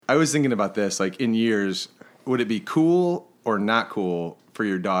I was thinking about this, like in years, would it be cool or not cool for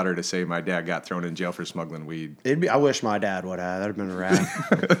your daughter to say my dad got thrown in jail for smuggling weed? I wish my dad would have. That'd have been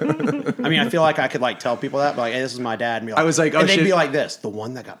rad. I mean, I feel like I could like tell people that, but like, hey, this is my dad. And be like, I was like, oh, and they'd shit. be like this, the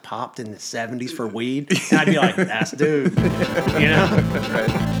one that got popped in the 70s for weed. And I'd be like, that's dude. You know?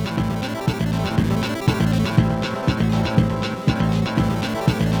 Right.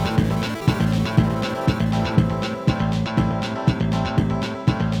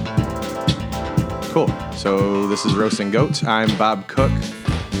 Cool. So this is Roasting Goats. I'm Bob Cook.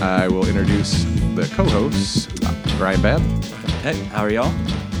 I will introduce the co-hosts, Brian Babb. Hey, how are y'all?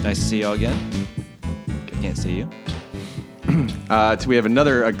 Nice to see y'all again. I can't see you. We have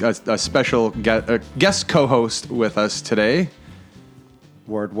another a special guest co-host with us today.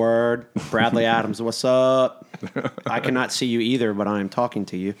 Word. Bradley Adams, what's up? I cannot see you either, but I am talking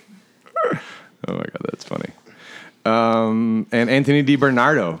to you. Oh my God, that's funny. And Anthony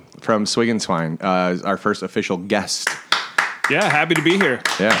DiBernardo from Swig and Swine is our first official guest. Yeah, happy to be here.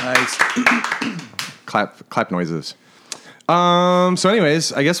 Yeah. Nice. Clap noises. So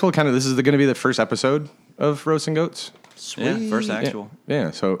anyways, I guess this is going to be the first episode of Roasting Goats. Sweet. Yeah, first actual. Yeah.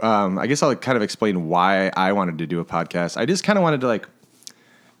 So I guess I'll kind of explain why I wanted to do a podcast. I just kind of wanted to like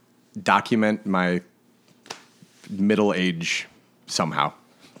document my middle age somehow.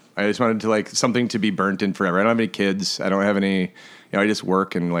 I just wanted to like something to be burnt in forever. I don't have any kids. I don't have any, I just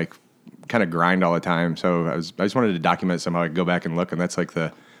work and like kind of grind all the time. So I just wanted to document it somehow. I could go back and look, and that's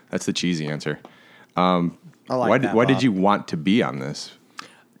the cheesy answer. I like that, why did Bob. you want to be on this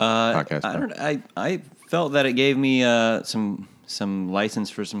podcast? I felt that it gave me some license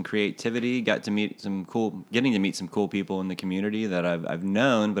for some creativity. Getting to meet some cool people in the community that I've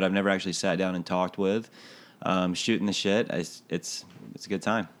known, but I've never actually sat down and talked with. Shooting the shit, it's a good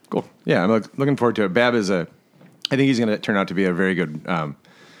time. Cool. Yeah, I'm looking forward to it. Bab I think he's going to turn out to be a very good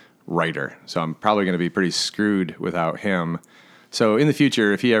writer. So I'm probably going to be pretty screwed without him. So in the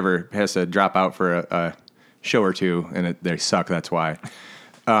future, if he ever has to drop out for a show or two and they suck, that's why.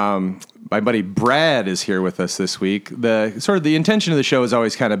 My buddy Brad is here with us this week. The intention of the show has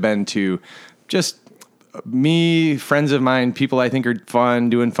always kind of been to just me, friends of mine, people I think are fun,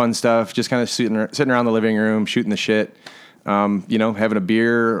 doing fun stuff, just kind of sitting around the living room, shooting the shit, having a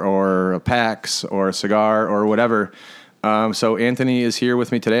beer or a PAX or a cigar or whatever. So Anthony is here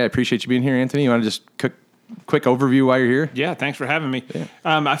with me today. I appreciate you being here, Anthony. You want to just quick overview why you're here? Yeah, thanks for having me. Yeah.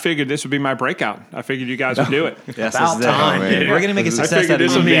 I figured this would be my breakout. I figured you guys would do it. Yes, About this is time. it. We're gonna make a I success figured out of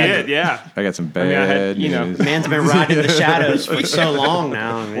this would be it. it. Yeah. I got some bad news. Man's been riding the shadows for so long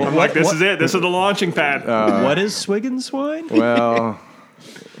now. I mean, I'm like, this is it. This is the launching pad. What is Swig and Swine? Well,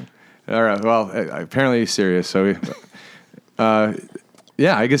 all right. Well, apparently he's serious. So,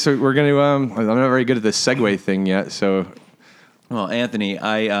 yeah, I guess we're going to, I'm not very good at the segue thing yet. So, Well, Anthony,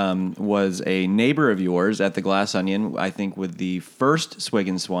 I was a neighbor of yours at the Glass Onion, I think with the first Swig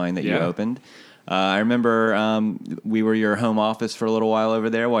and Swine that you Yeah. opened. I remember we were your home office for a little while over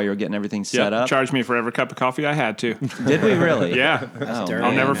there while you were getting everything set up. Charged me for every cup of coffee I had to. Did we really? Yeah. Oh, dirty.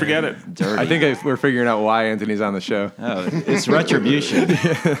 I'll never man. forget it. Dirty. I think we're figuring out why Anthony's on the show. Oh, it's retribution.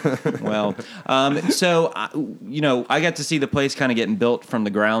 Well, so I got to see the place kind of getting built from the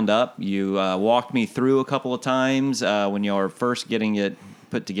ground up. You walked me through a couple of times when you were first getting it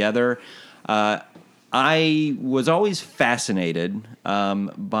put together. I was always fascinated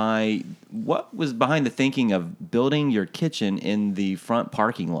by what was behind the thinking of building your kitchen in the front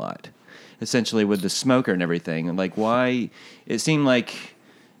parking lot, essentially with the smoker and everything. And like, why? It seemed like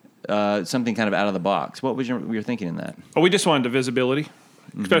something kind of out of the box. What was your thinking in that? Well, we just wanted the visibility,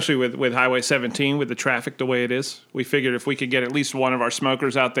 especially with Highway 17, with the traffic the way it is. We figured if we could get at least one of our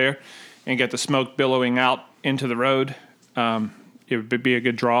smokers out there and get the smoke billowing out into the road, it would be a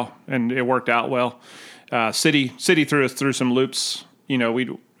good draw, and it worked out well. City threw us through some loops.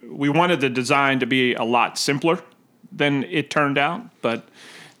 We wanted the design to be a lot simpler than it turned out, but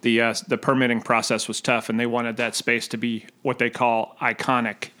the permitting process was tough, and they wanted that space to be what they call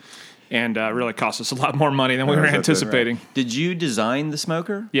iconic, and really cost us a lot more money than we were anticipating. Right. Did you design the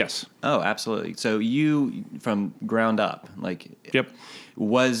smoker? Yes. Oh, absolutely. So you, from ground up, like, Yep.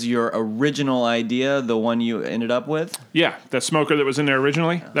 was your original idea the one you ended up with? Yeah, the smoker that was in there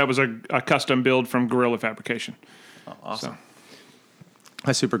originally, that was a custom build from Gorilla Fabrication. Oh, awesome. So.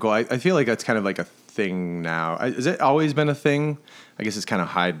 That's super cool. I feel like that's kind of like a thing now. Has it always been a thing? I guess it's kind of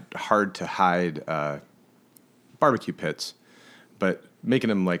hard to hide barbecue pits, but making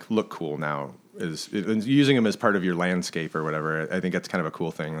them like look cool now is using them as part of your landscape or whatever. I think that's kind of a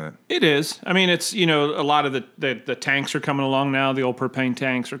cool thing. It is. I mean, it's, a lot of the tanks are coming along now. The old propane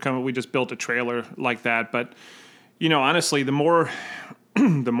tanks are coming. We just built a trailer like that. But, honestly, the more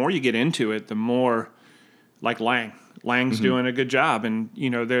the more you get into it, the more like Lang's doing a good job, and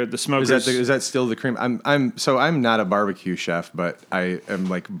they're the smokers. Is that still the cream? I'm not a barbecue chef, but I am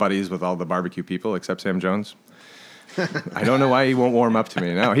like buddies with all the barbecue people except Sam Jones. I don't know why he won't warm up to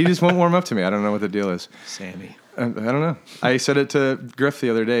me. No, he just won't warm up to me. I don't know what the deal is. Sammy. I don't know. I said it to Griff the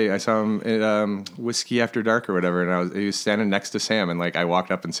other day. I saw him at Whiskey After Dark or whatever, and he was standing next to Sam, and like I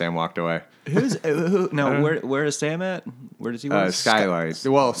walked up and Sam walked away. Where is Sam at? Where does he work? Skylight.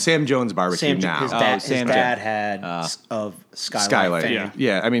 Well, Sam Jones Barbecue now. His dad had of Skylight fame.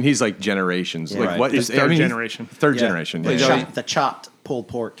 Yeah. I mean, he's like generations. Like Right. what He's is third generation. Third generation. Yeah. The chopped pulled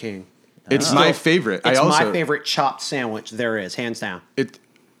pork king. It's my favorite. It's my favorite chopped sandwich there is, hands down.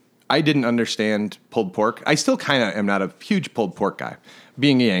 I didn't understand pulled pork. I still kind of am not a huge pulled pork guy.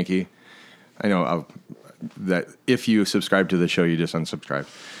 Being a Yankee, I know that if you subscribe to the show, you just unsubscribe.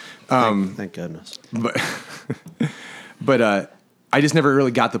 Thank goodness. But I just never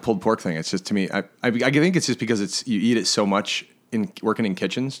really got the pulled pork thing. It's just, to me, I think it's just because you eat it so much in working in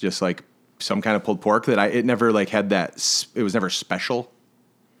kitchens, just like some kind of pulled pork, that it never like had that. It was never special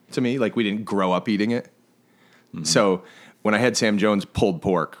to me. Like we didn't grow up eating it. Mm-hmm. So when I had Sam Jones pulled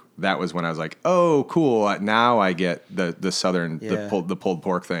pork, that was when I was like, oh, cool. Now I get the southern, the pulled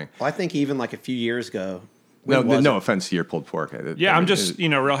pork thing. Well, I think even like a few years ago. No offense to your pulled pork. I'm just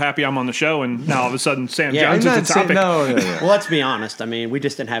real happy I'm on the show, and now all of a sudden Sam Jones is the topic. No. Well, let's be honest. I mean, we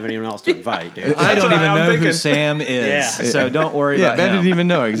just didn't have anyone else to invite, dude. I don't even know who thinking. Sam is, Yeah. so don't worry about Ben him. didn't even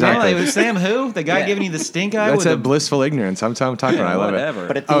know exactly. No, it was Sam who? The guy giving you the stink eye? That's with a the blissful ignorance. I'm talking about. I love whatever. it.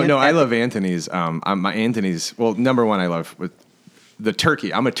 But at the end, I love Anthony's. My Anthony's. Well, number one, I love with the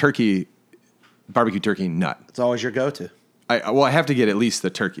turkey. I'm a barbecue turkey nut. it's always your go-to. I have to get at least the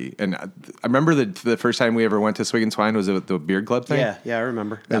turkey. And I remember the first time we ever went to Swig and Swine was at the beard club thing. Yeah, I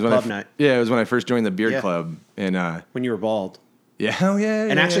remember. It That was when club night. Yeah, it was when I first joined the beard Yeah. club. And When you were bald. yeah, oh yeah.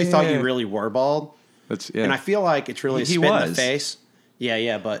 And actually thought you really were bald. And I feel like it's really a He spit in was. the face.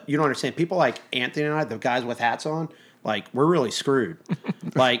 Yeah, but you don't understand. People like Anthony and I, the guys with hats on, like, we're really screwed.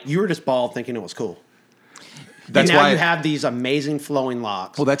 Like, you were just bald thinking it was cool. That's and now why you have these amazing flowing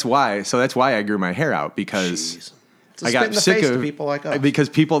locks. Well, that's why. So that's why I grew my hair out, because Jeez. It's a I spit got in the sick face of to people like us. Because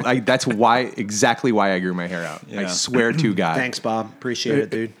people. That's exactly why I grew my hair out. I Yeah. swear to God. Thanks, Bob. Appreciate it,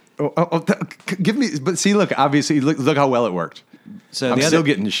 dude. Give me. But see, look. Obviously, look how well it worked. So I'm the still other,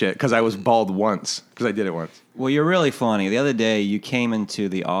 getting shit because I was bald once because I did it once. well, you're really funny. The other day, you came into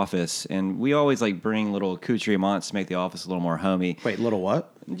the office, and we always like bring little accoutrements to make the office a little more homey. Wait, little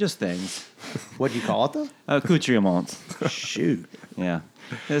what? Just things. What'd you call it, though? Accoutrements. Shoot. Yeah.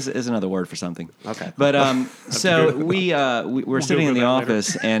 This is another word for something. Okay. But so we're sitting in the Google that later.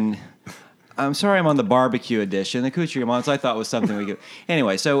 office, and I'm sorry I'm on the barbecue edition. The accoutrements I thought was something we could.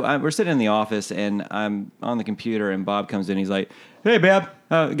 Anyway, so we're sitting in the office, and I'm on the computer, and Bob comes in. He's like, "Hey, Bab,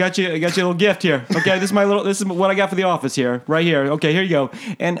 got you a little gift here. Okay, this is what I got for the office here, right here. Okay, here you go."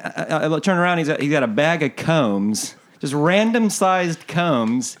 And I turn around. He's got a bag of combs. Just random sized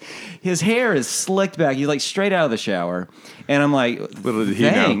combs. His hair is slicked back. He's like straight out of the shower. And I'm like, Little did he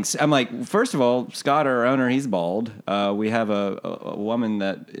know. thanks. I'm like, first of all, Scott, our owner, he's bald. We have a woman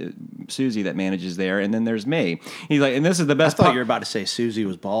Susie, that manages there. And then there's me. He's like, and this is the I best thought part. you were about to say Susie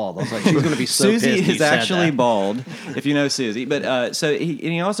was bald. I was like, she's going to be so Susie pissed you is said actually that. bald, if you know Susie. But so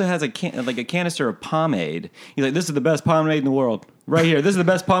he also has a canister of pomade. He's like, this is the best pomade in the world. Right here. This is the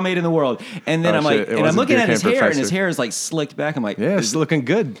best pomade in the world. And then Oh, I'm like, shit. It and I'm wasn't looking Beer at his Can hair, and Professor. his hair is like slicked back. I'm like, Yeah, it's looking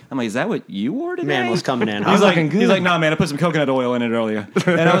good. I'm like, is that what you wore today? Man was coming in. He's Huh? looking good. He's like, nah, man, I put some coconut oil in it earlier.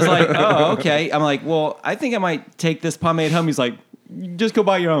 And I was like, oh, okay. I'm like, well, I think I might take this pomade home. He's like, just go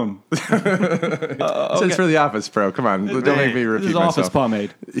buy your own. It's for the office, bro. Come on, don't make me This repeat is office myself.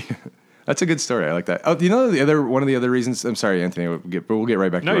 pomade. That's a good story. I like that. Oh, you know one of the other reasons. I'm sorry, Anthony. We'll get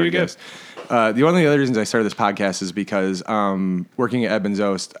right back to No, our you're good. guest. The one of the other reasons I started this podcast is because working at Edmonds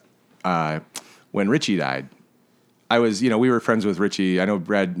Oast, when Richie died, I was, we were friends with Richie. I know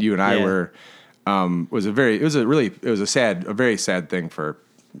Brad, you and I Yeah. were. It was a very sad thing for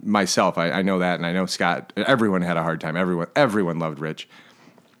myself. I know that, and I know Scott. Everyone had a hard time. Everyone loved Rich,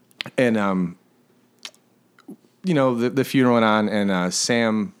 and the funeral went on, and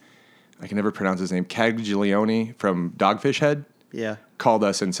Sam, I can never pronounce his name, Caglione from Dogfish Head, Yeah. called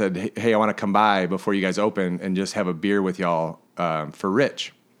us and said, "Hey, I want to come by before you guys open and just have a beer with y'all for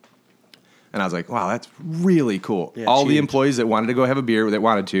Rich." And I was like, "Wow, that's really cool." Yeah, all the huge. employees that wanted to go have a beer, that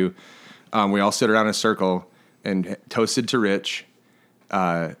wanted to, we all stood around in a circle and toasted to Rich,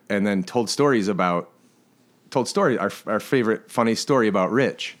 and then told our favorite funny story about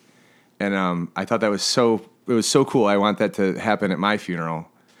Rich. And I thought it was so cool. I want that to happen at my funeral.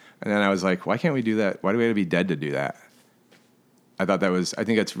 And then I was like, why can't we do that? Why do we have to be dead to do that? I thought that was, I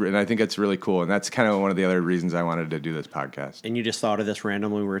think it's really cool. And that's kind of one of the other reasons I wanted to do this podcast. And you just thought of this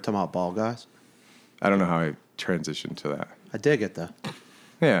randomly when we were talking about bald guys? I don't know how I transitioned to that. I dig it, though.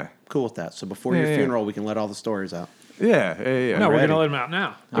 Yeah. Cool with that. So before your funeral, we can let all the stories out. Yeah. No, we're ready. going to let him out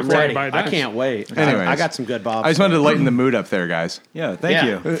now. I'm before ready. anybody I dies. can't wait. Anyways. I got some good Bob. I just wanted to lighten the mood up there, guys. Yeah, thank Yeah.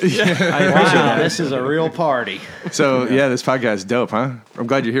 you. I appreciate Wow, that. this is a real party. So, yeah, this podcast is dope, huh? I'm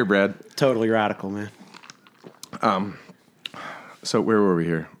glad you're here, Brad. Totally radical, man. So, where were we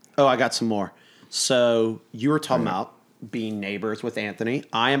here? Oh, I got some more. So you were talking about being neighbors with Anthony.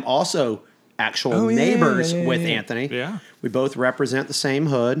 I am also actual neighbors with Anthony. Yeah. We both represent the same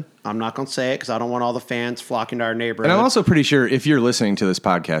hood. I'm not going to say it because I don't want all the fans flocking to our neighborhood. And I'm also pretty sure if you're listening to this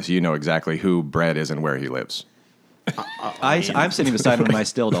podcast, you know exactly who Brad is and where he lives. I'm sitting beside him and I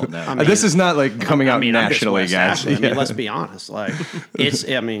still don't know. This is not like coming out I'm just nationally, West guys. Ashland. I mean, Yeah. let's be honest. Like,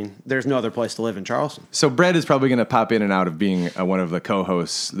 there's no other place to live in Charleston. So Brad is probably going to pop in and out of being one of the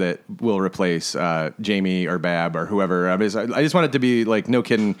co-hosts that will replace Jamie or Bab or whoever. I just want it to be like, no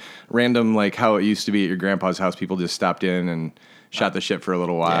kidding, random, like how it used to be at your grandpa's house. People just stopped in and shot the shit for a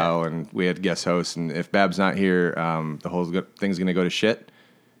little while, and we had guest hosts. And if Bab's not here, the whole thing's going to go to shit.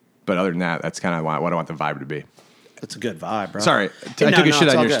 But other than that, that's kind of what I want the vibe to be. It's a good vibe, bro. Sorry, I took a shit it's on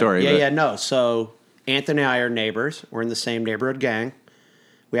all your good. story. Yeah, but- yeah, no. So Anthony and I are neighbors. We're in the same neighborhood gang.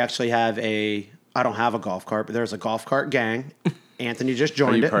 We actually have I don't have a golf cart, but there's a golf cart gang. Anthony just Are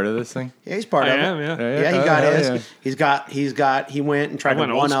joined you it. part of this thing? Yeah, he's part I of am, it. yeah. Yeah, he got his. Yeah. He went and tried I went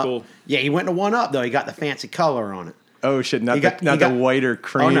to old one up. school. Yeah, he went to one up though. He got the fancy color on it. Oh shit! Not He got- the he got- white or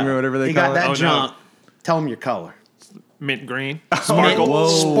cream or whatever they he call got that it. Oh, no. junk. Tell him your color. Mint green. Sparkle.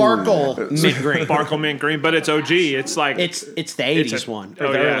 Sparkle mint green. Sparkle mint green, but it's OG. It's like It's the 80s one or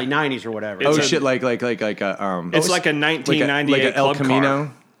oh, the yeah. early 90s or whatever. Oh It's a- shit! Like a it's like a like a 1998 El club Camino.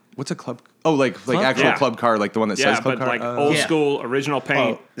 car. What's a club? Oh, like actual Yeah. club car, like the one that Yeah, says club but car. like old Yeah. school original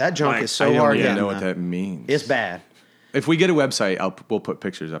paint. Oh, that junk Like, is so I don't hard even getting know what though. that means. It's bad. If we get a website, we'll put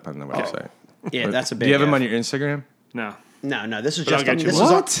pictures up on the website. Yeah, that's a big. Do you have them F. on your Instagram? No. No. This is But I'll just get you this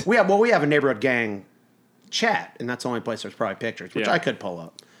one. is we have a neighborhood gang chat, and that's the only place there's probably pictures, which Yeah. I could pull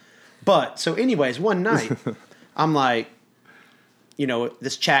up. But so, anyways, one night I'm like,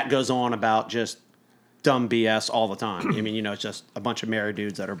 this chat goes on about just dumb BS all the time. I mean, it's just a bunch of married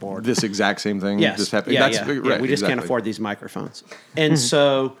dudes that are bored. This exact same thing Yes. just happened. Yeah, That's yeah. right, Yeah, we just can't exactly. afford these microphones. And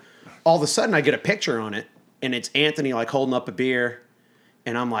so all of a sudden I get a picture on it, and it's Anthony like holding up a beer,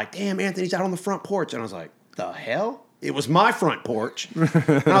 and I'm like, damn, Anthony's out on the front porch. And I was like, the hell? It was my front porch.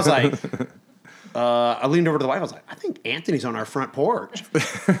 And I was like, I leaned over to the wife. I was like, I think Anthony's on our front porch.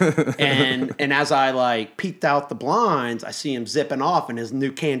 and as I like peeked out the blinds, I see him zipping off in his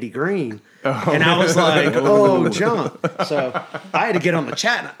new candy green. And I was like, oh, junk. So I had to get on the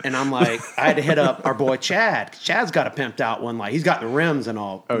chat, and I'm like, I had to hit up our boy Chad. Chad's got a pimped out one. Like, he's got the rims and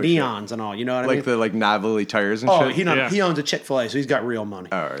all, neons and all. You know what I mean? Like the novelty tires and Oh, shit. he owns a Chick-fil-A, so he's got real money.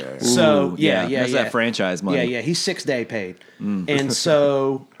 Oh yeah. So, Ooh, yeah. That's that franchise money. Yeah, he's 6 day paid. And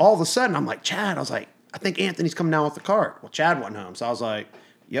so all of a sudden, I'm like, Chad, I was like, I think Anthony's coming down with the cart. Well, Chad wasn't home. So I was like,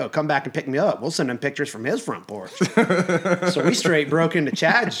 yo, come back and pick me up. We'll send him pictures from his front porch. So we straight broke into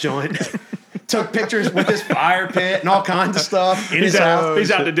Chad's joint, took pictures with his fire pit and all kinds of stuff in his house. He's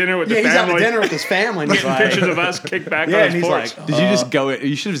out to dinner with the Yeah, he's out to family. dinner with his family. And he's Getting like, pictures of us kicked back yeah, on and his he's porch. like, Did you just go?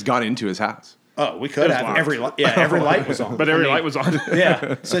 You should have just gone into his house. oh, we could was have. locked. Every light was on. but every I mean, light was on.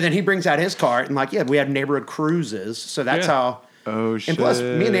 yeah. So then he brings out his cart, and like, we had neighborhood cruises. So that's Yeah. how. Oh And shit. plus,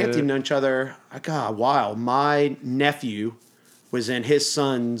 me and Anthony know each other, a while. My nephew was in his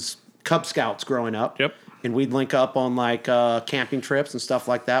son's Cub Scouts growing up. Yep. And we'd link up on like camping trips and stuff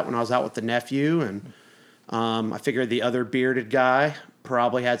like that when I was out with the nephew. And I figured the other bearded guy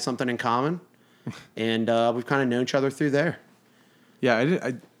probably had something in common. And we've kind of known each other through there. Yeah,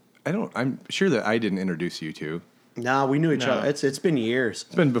 I don't. I'm sure that I didn't introduce you to. No, we knew each No. other. It's been years.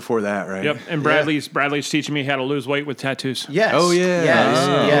 It's been before that, right? Yep. And Bradley's teaching me how to lose weight with tattoos. Yes. Oh, yeah. Yes.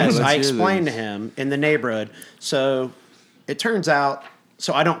 Oh, Yes. let's I hear explained to this. him in the neighborhood. So it turns out,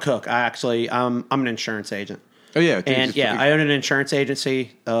 so I don't cook. I'm an insurance agent. Oh yeah. dude, And just yeah, I own an insurance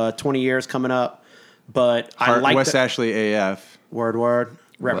agency, 20 years coming up. But I like West the, Ashley AF. word,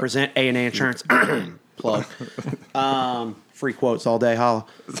 represent A&A Insurance. Plug. Free quotes all day, holla.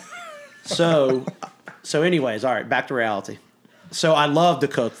 So anyways, all right, back to reality. So I love to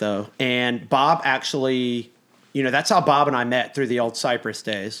cook, though. And Bob actually, that's how Bob and I met through the old Cypress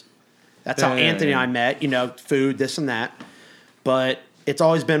days. That's how Yeah. Anthony and I met, food, this and that. But it's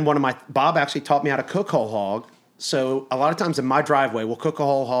always been Bob actually taught me how to cook whole hog. So a lot of times in my driveway, we'll cook a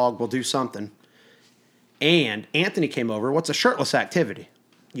whole hog, we'll do something. And Anthony came over. What's a shirtless activity?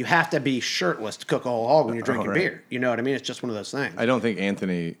 you have to be shirtless to cook a whole hog when you're drinking beer. You know what I mean? It's just one of those things. I don't think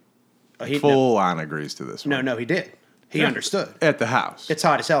Anthony full on agrees to this one. No, he did. He understood. At the house. It's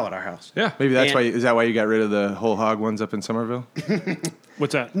hot as hell at our house. Yeah. Maybe that's why. Is that why you got rid of the whole hog ones up in Somerville?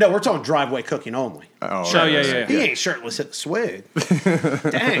 What's that? No, we're talking driveway cooking only. Oh, So, yeah. He ain't shirtless at the Swig.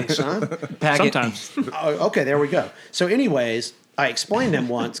 Dang, son. Sometimes. Oh, okay, there we go. So, anyways, I explained him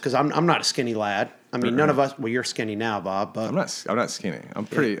once because I'm not a skinny lad. I mean, none of us. Well, you're skinny now, Bob. But I'm not skinny. I'm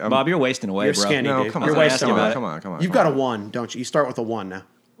pretty. Bob, you're wasting away, you're bro. skinny, No, dude. come You're on. wasting away. Come on. You've got a 1, don't you? You start with a 1 now.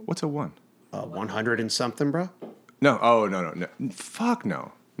 What's a 1? 100 and something, bro. No. Oh, no. Fuck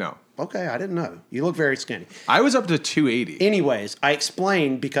no. No. Okay, I didn't know. You look very skinny. I was up to 280. Anyways, I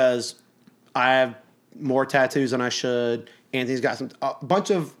explained because I have more tattoos than I should. Anthony's got a bunch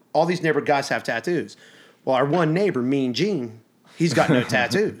of all these neighbor guys have tattoos. Well, our one neighbor, Mean Gene, he's got no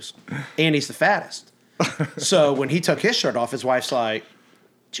tattoos, and he's the fattest. So when he took his shirt off, his wife's like,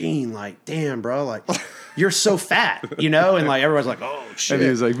 Gene, like, damn, bro, like, you're so fat, you know? And like everyone's like, oh shit. And he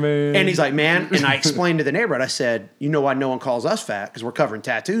was like, man. And he's like, man. And I explained to the neighborhood, I said, you know why no one calls us fat? Because we're covering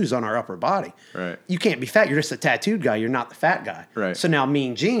tattoos on our upper body. Right. You can't be fat. You're just a tattooed guy. You're not the fat guy. Right. So now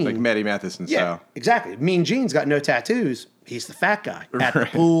Mean Gene. Like Matty Matheson Yeah, style. exactly. Mean Gene's got no tattoos. He's the fat guy. At the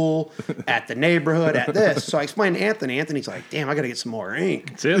pool, at the neighborhood, at this. So I explained to Anthony. Anthony's like, damn, I got to get some more ink.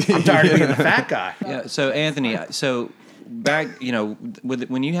 That's it. I'm tired of being the fat guy. Yeah. So Anthony, back,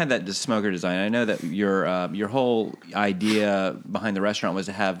 when you had that smoker design, I know that your whole idea behind the restaurant was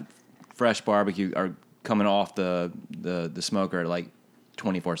to have fresh barbecue or coming off the smoker like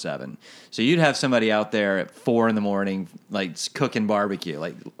 24/7. So you'd have somebody out there at 4 a.m, like cooking barbecue,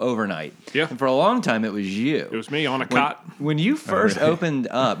 like overnight. Yeah. And for a long time, it was you. It was me on a cot. When you first opened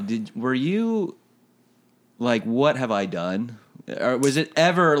up, were you like, what have I done? Or was it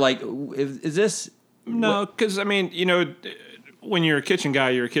ever like, is this? No, because I mean, when you're a kitchen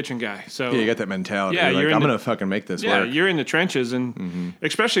guy, you're a kitchen guy. So Yeah, you got that mentality. Yeah, You're you're like, in I'm the- going to fucking make this yeah, work. you're in the trenches, and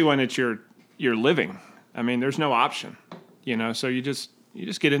especially when it's your living. I mean, there's no option, So you just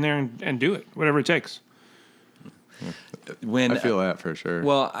get in there and do it, whatever it takes. When I feel that for sure.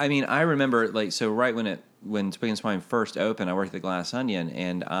 Well, I mean, I remember right when Swig and Swine first opened, I worked at the Glass Onion,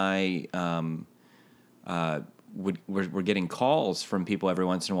 and I we're getting calls from people every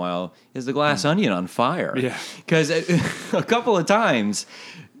once in a while. Is the Glass Onion on fire? Yeah, because a couple of times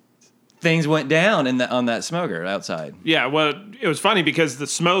things went down on that smoker outside. Yeah, well, it was funny because the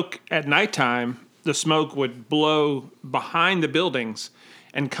smoke at nighttime, the smoke would blow behind the buildings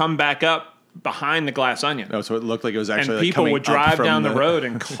and come back up behind the Glass Onion. Oh, so it looked like it was And actually like people coming would up drive from down the road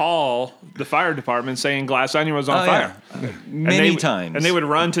and call the fire department saying Glass Onion was on fire. Many times. And they would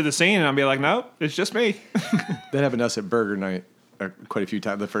run to the scene, and I'd be like, nope, it's just me. That happened to us at Burger Night quite a few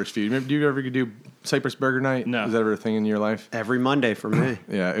times. The first few. Do you ever do Cypress Burger Night? No. Was that ever a thing in your life? Every Monday for me.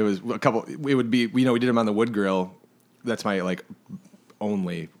 Yeah, it was a couple. It would be. We did them on the wood grill. That's my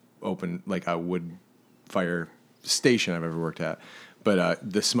only open a wood fire station I've ever worked at. But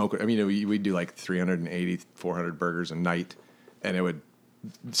the smoke. I mean, we'd do 380, 400 burgers a night, and it would.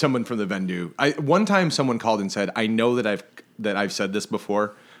 Someone from the venue. One time someone called and said, "I know that I've said this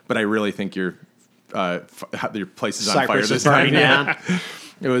before, but I really think your place is on Cypress fire is this time." burning down.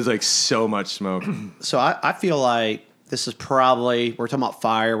 It was so much smoke. So I feel like this is probably, we're talking about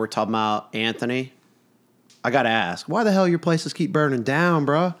fire, we're talking about Anthony. I got to ask, why the hell your places keep burning down,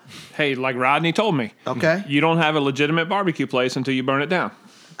 bro? Hey, like Rodney told me, Okay. you don't have a legitimate barbecue place until you burn it down.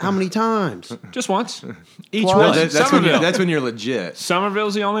 How many times? Just once. Each Well, one. That's when you're legit.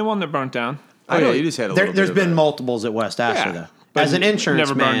 Somerville's the only one that burnt down. Oh yeah, you just had a little. There's bit been of multiples at West Astor, Yeah, though. but As an insurance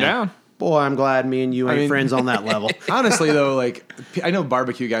never burned man, down. boy, I'm glad me and you ain't friends on that level. Honestly, though, I know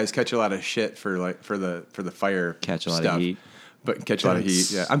barbecue guys catch a lot of shit for the fire Catch a lot of stuff, heat. but catch a lot of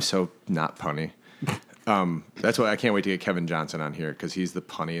heat. Yeah, I'm so not punny. That's why I can't wait to get Kevin Johnson on here because he's the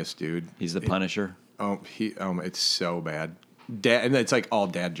punniest dude. He's the Punisher. It's so bad. Dad, and it's all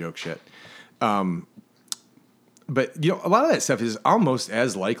dad joke shit. But a lot of that stuff is almost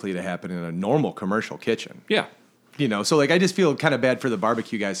as likely to happen in a normal commercial kitchen. Yeah. So I just feel kind of bad for the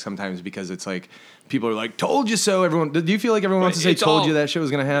barbecue guys sometimes because it's people are like, "Told you so." Everyone, do you feel like everyone wants to say, "Told you that shit was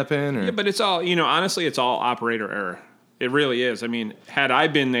going to happen"? Or? Yeah, but it's all, honestly, it's all operator error. It really is. I mean, had I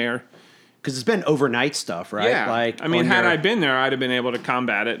been there, Because it's been overnight stuff, right? yeah. I mean, had I been there, I'd have been able to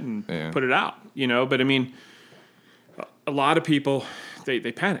combat it and put it out, But I mean, a lot of people, they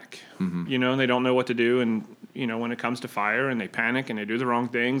panic, and they don't know what to do. And, when it comes to fire and they panic and they do the wrong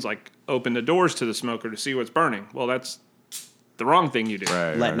things, like open the doors to the smoker to see what's burning. Well, that's the wrong thing you do.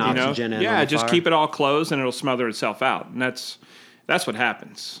 Right, letting oxygen in. Yeah, on the just fire. keep it all closed and it'll smother itself out. And that's what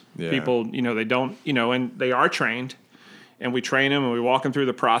happens. Yeah. People, they don't, and they are trained. and we train them and we walk them through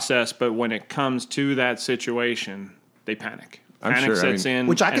the process. But when it comes to that situation, they panic. I'm Panic sure, sets in.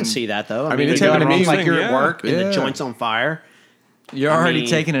 Which I can see that, though. I mean, it's you know what I happened to mean? me. Like you're at Yeah. work and the Yeah. joint's on fire. You're I already mean-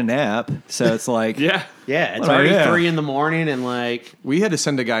 taking a nap, so it's like, Yeah. Yeah, it's Oh, already yeah. 3 a.m. and like, We had to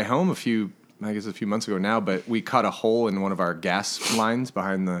send a guy home a few months ago now, but we cut a hole in one of our gas lines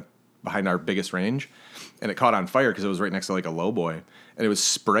behind our biggest range, and it caught on fire because it was right next to like a lowboy, and it was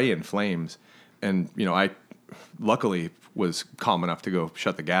spraying flames. And I luckily was calm enough to go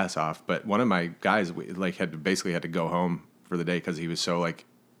shut the gas off, but one of my guys had to go home for the day because he was so like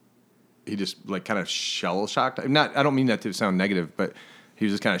he just like kind of shell shocked. I don't mean that to sound negative, but he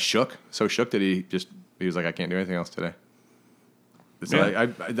was just kind of shook that he was like, I can't do anything else today. So Yeah.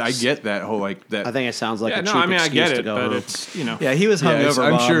 I get that whole like that. I think it sounds like Yeah, a no, cheap I mean, I excuse get to it, go but home. it's, yeah, he was hungover.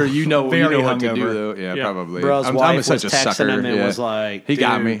 I'm Bob. sure you know Very what to do hungover. though. Yeah, Yeah. probably. Bro's I'm wife such was a texting sucker. him and yeah. was like, he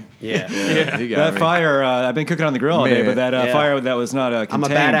got "Dude." me. Yeah. Yeah, he got That me. fire, I've been cooking on the grill all day, Man. but that Yeah. fire that was not I'm a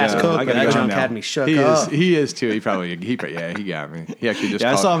contained. badass cook, I but gotta that go home junk now. had me shook He up. is too. He got me. He actually just Yeah,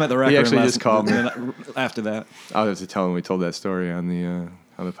 I called. saw him at the rec He room actually last- just called me. after that. I'll have to tell him we told that story on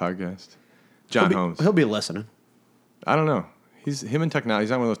the podcast. John Holmes. He'll be listening. I don't know. He's him and technology. He's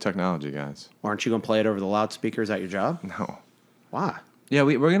not one of those technology guys. Aren't you going to play it over the loudspeakers at your job? No. Why? Yeah,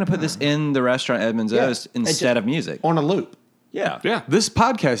 we're going to put this in the restaurant Edmonds Yeah. Oast instead of music. On a loop. Yeah. Yeah. This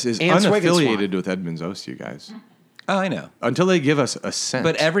podcast is And Swig and Swine. unaffiliated with Edmonds Oast, you guys. Oh, I know. Until they give us a cent.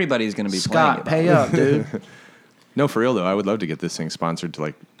 But everybody's going to be Scott, playing pay it. up, dude. No, for real though. I would love to get this thing sponsored to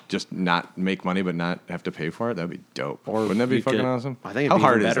like just not make money but not have to pay for it. That'd be dope. Or wouldn't that be you fucking could- awesome? I think it'd How be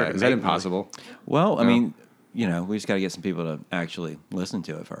hard even is better that? to Is that make money. impossible? Well, I No. mean, we just got to get some people to actually listen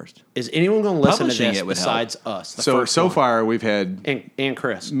to it first. Is anyone going to listen to Publishing this it would besides us? the So first one? far we've had And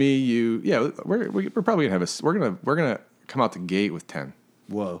Chris. me, you. Yeah, we're probably gonna have we're gonna come out the gate with 10.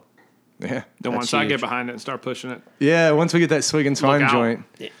 Whoa. Yeah. Then That's once I huge. get behind it and start pushing it. Yeah. Once we get that Swig and Swine out. joint.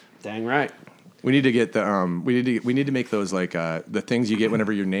 Yeah, dang right. We need to get the we need to make those like the things you get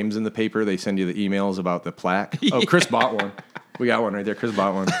whenever your name's in the paper. They send you the emails about the plaque. Oh, Chris bought one. We got one right there. Chris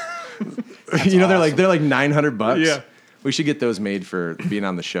bought one. They're like $900. Yeah. We should get those made for being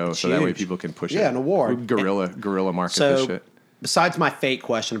on the show, so that way huge. people can push it. Yeah, an award. We guerrilla market this So, shit. besides my fake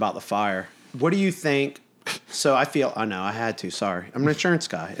question about the fire, what do you think? So I know I had to. Sorry, I'm an insurance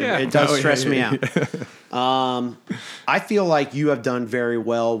guy. Yeah. It does Oh, yeah, stress me yeah, out. I feel like you have done very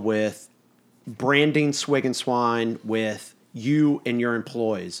well with branding Swig and Swine with you and your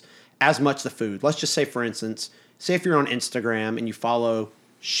employees as much the food. Let's just say, for instance, say if you're on Instagram and you follow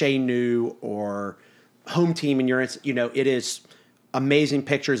Shay New or Home Team and it is amazing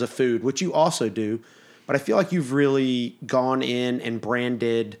pictures of food, which you also do. But I feel like you've really gone in and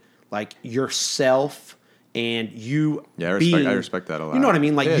branded like yourself and you. Yeah, I respect that a lot. You know what I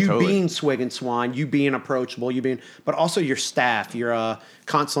mean? Like Yeah, you totally. being Swig and Swine, you being approachable, but also your staff. You're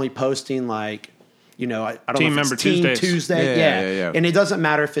constantly posting like. I don't Team know if member it's Team Tuesdays. Tuesday. Yeah. And it doesn't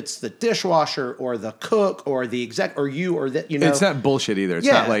matter if it's the dishwasher or the cook or the exec or you or that, It's not bullshit either. It's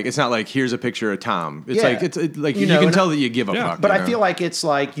Yeah. not like here's a picture of Tom. It's Yeah. like it's like you know, can and tell that you give a Yeah. fuck. But you I know? feel like it's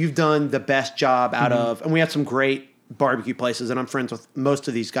like you've done the best job out of, and we have some great barbecue places, and I'm friends with most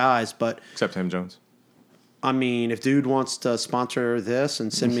of these guys. But except Tim Jones. I mean, if dude wants to sponsor this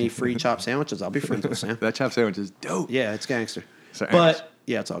and send me free chopped sandwiches, I'll be friends with Sam. That chop sandwich is dope. Yeah, it's gangster. Sorry. But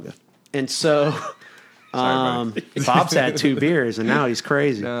yeah, it's all good. And so Sorry, Bob's had 2 beers, and now he's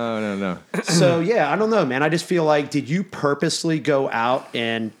crazy. No. So yeah, I don't know, man. I just feel like, did you purposely go out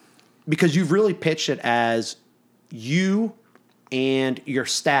and because you've really pitched it as you and your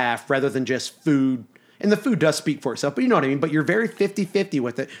staff rather than just food, and the food does speak for itself, but you know what I mean? But you're very 50-50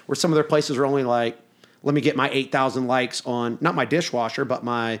 with it, where some of their places are only like, let me get my 8,000 likes on, not my dishwasher, but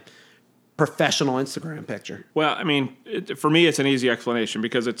my professional Instagram picture. Well, I mean, for me, it's an easy explanation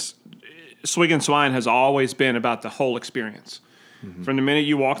because Swig and Swine has always been about the whole experience. Mm-hmm. From the minute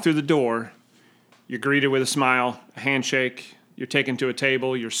you walk through the door, you're greeted with a smile, a handshake, you're taken to a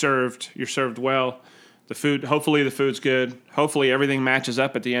table, you're served well. The food, hopefully the food's good. Hopefully everything matches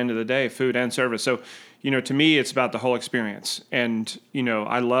up at the end of the day, food and service. So, to me, it's about the whole experience. And,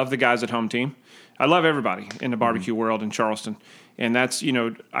 I love the guys at Home Team. I love everybody in the barbecue world in Charleston. And that's,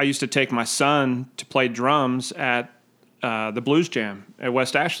 I used to take my son to play drums at the Blues Jam at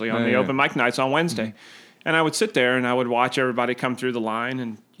West Ashley on the open mic nights on Wednesday. Mm-hmm. And I would sit there and I would watch everybody come through the line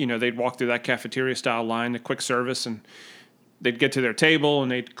and, they'd walk through that cafeteria style line, the quick service, and they'd get to their table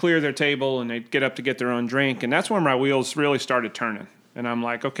and they'd clear their table and they'd get up to get their own drink. And that's when my wheels really started turning. And I'm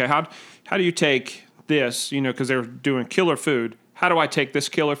like, okay, how do you take this, because they were doing killer food. How do I take this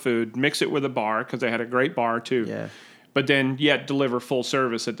killer food, mix it with a bar, because they had a great bar too, Yeah. but then yet deliver full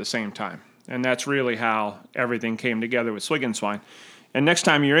service at the same time? And that's really how everything came together with Swig and Swine. And next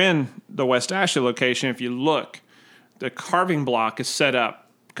time you're in the West Ashley location, if you look, the carving block is set up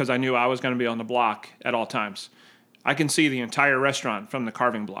because I knew I was going to be on the block at all times. I can see the entire restaurant from the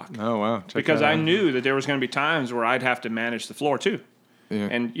carving block. Oh, wow. Because I knew that there was going to be times where I'd have to manage the floor too. Yeah.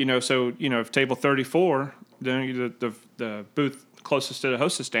 And, if table 34, the booth closest to the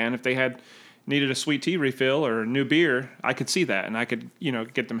hostess stand, if they needed a sweet tea refill or a new beer, I could see that and I could,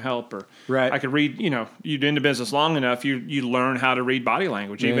 get them help, or Right. I could read, you'd in the business long enough, you learn how to read body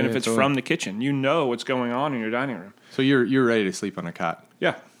language, even if it's totally. from the kitchen. You know what's going on in your dining room. So you're ready to sleep on a cot.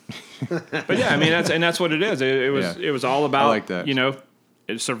 Yeah. But yeah, I mean, that's what it is. It was all about, I like that.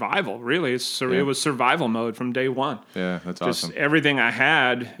 It's survival, really. It was survival mode from day one. Yeah, that's Just awesome. everything I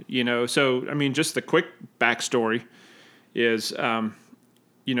had, so, I mean, just the quick backstory is, I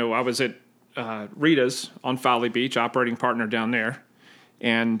was at Rita's on Folly Beach, operating partner down there,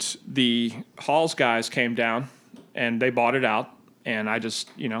 and the Halls guys came down, and they bought it out, and I just,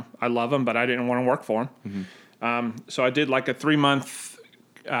 I love them, but I didn't want to work for them. Mm-hmm. So I did like a 3-month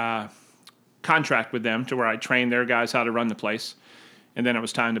contract with them to where I trained their guys how to run the place, and then it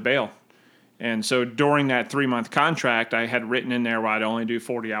was time to bail. And so during that 3-month contract, I had written in there where I'd only do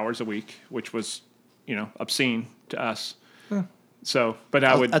 40 hours a week, which was, obscene to us. Huh. So, but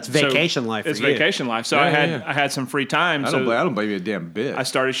that's vacation life. It's for you. vacation life. So Yeah, I had some free time. I don't blame you a damn bit. I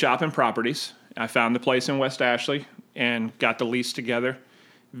started shopping properties. I found the place in West Ashley and got the lease together.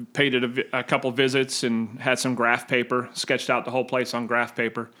 Paid it a couple visits and had some graph paper. Sketched out the whole place on graph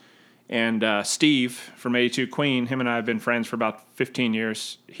paper. And Steve from 82 Queen, him and I have been friends for about 15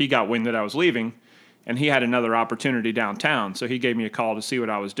 years. He got wind that I was leaving, and he had another opportunity downtown. So he gave me a call to see what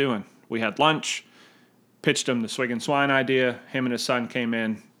I was doing. We had lunch, pitched him the Swig and Swine idea. Him and his son came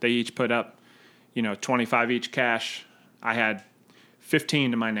in. They each put up, 25 each cash. I had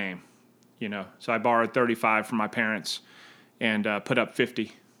 15 to my name, So I borrowed 35 from my parents and put up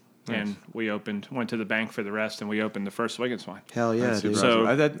 50. Nice. And we went to the bank for the rest, and we opened the first Swig and Swine. Hell yeah, dude.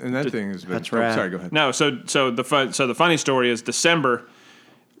 So that thing has been. That's rad. Sorry, go ahead. No, so the funny story is December.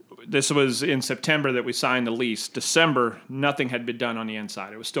 This was in September that we signed the lease. December, nothing had been done on the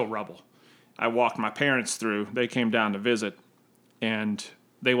inside. It was still rubble. I walked my parents through. They came down to visit, and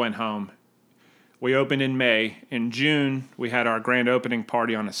they went home. We opened in May. In June, we had our grand opening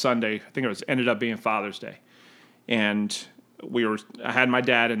party on a Sunday. I think ended up being Father's Day, and I had my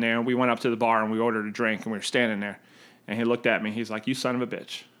dad in there, and we went up to the bar and we ordered a drink, and we were standing there, and he looked at me. He's like, "You son of a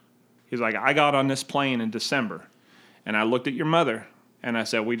bitch." He's like, "I got on this plane in December, and I looked at your mother, and I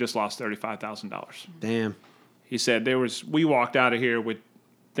said, we just lost $35,000. Damn. He said, we walked out of here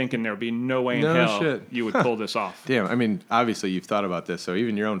thinking there would be no way in hell you would pull this off. Damn, I mean, obviously you've thought about this, so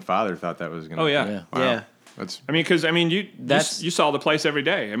even your own father thought that was going to... Oh, yeah. Wow. Yeah. You saw the place every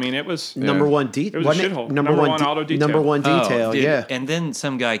day. I mean, it was... Number one It was a shithole. Number one auto detail. Number one detail, dude. yeah. And then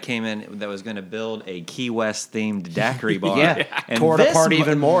some guy came in that was going to build a Key West themed daiquiri bar. Yeah. And Tore it apart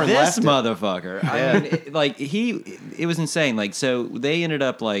even more and this left it. motherfucker. I mean, it was insane. Like, so they ended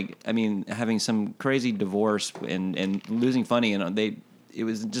up having some crazy divorce and losing money, and it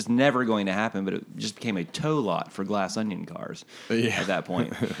was just never going to happen, but it just became a tow lot for Glass Onion cars at that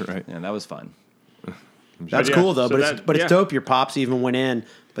point. Right. And that was fun. That's cool though, so it's dope. Your pops even went in,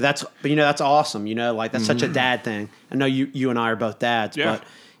 but that's awesome. That's such a dad thing. I know you and I are both dads, but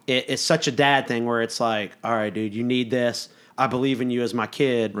it's such a dad thing where it's like, all right, dude, you need this. I believe in you as my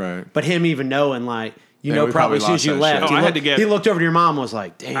kid. Right. But him even knowing we probably as soon as you left, he looked over to your mom and was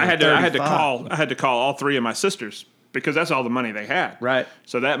like, damn. I had to call all three of my sisters because that's all the money they had. Right.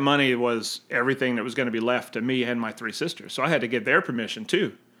 So that money was everything that was going to be left to me and my three sisters. So I had to get their permission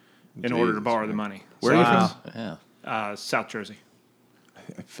too in order to borrow the money. Where are you from? Yeah. South Jersey,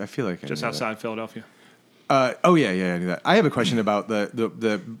 I feel like just outside Philadelphia. I knew that. I have a question about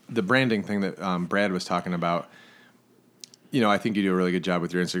the branding thing that Brad was talking about. I think you do a really good job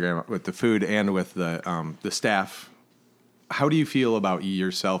with your Instagram, with the food and with the staff. How do you feel about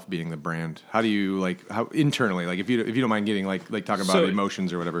yourself being the brand? How do you how internally, if you don't mind getting talking about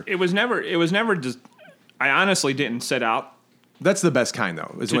emotions or whatever? It was never just. I honestly didn't set out. That's the best kind,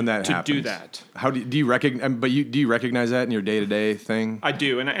 though, is when that happens. To do that. How do you recognize? But do you recognize that in your day-to-day thing? I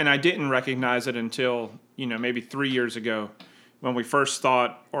do, and I didn't recognize it until maybe 3 years ago, when we first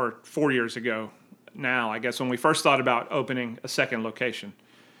thought, or 4 years ago now, I guess, when we first thought about opening a second location.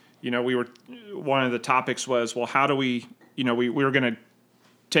 One of the topics was, well, how do we were going to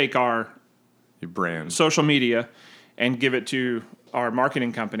take your brand, social media, and give it to our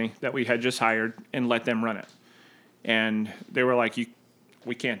marketing company that we had just hired and let them run it. And they were like,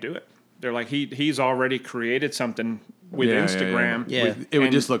 we can't do it. They're like, he's already created something with Instagram. Yeah. It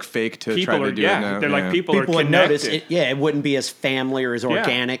would just look fake to people try to do it now. They're like people People are would connected. notice it. Yeah, it wouldn't be as family or as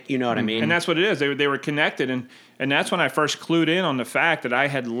organic. You know what I mean? And that's what it is. They were connected, and that's when I first clued in on the fact that I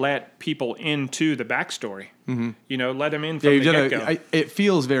had let people into the backstory. Mm-hmm. You know, let them in from the get-go. It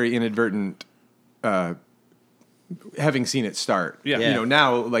feels very inadvertent, having seen it start. Yeah. You know,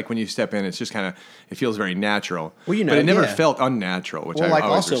 now, like, when you step in, it's just kind of, it feels very natural. Well, you know, but it never felt unnatural, which I like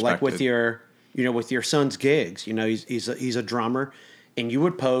always also respected. like with your, you know, with your son's gigs. You know, he's a drummer, and you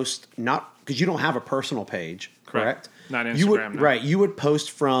would post not because you don't have a personal page, correct? Not Instagram. You would, no. Right. You would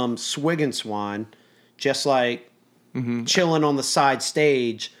post from Swig and Swine, just like chilling on the side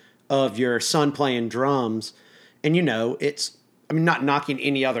stage of your son playing drums, and you know it's. I mean, not knocking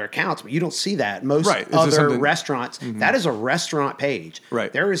any other accounts, but you don't see that. Most other restaurants, that is a restaurant page.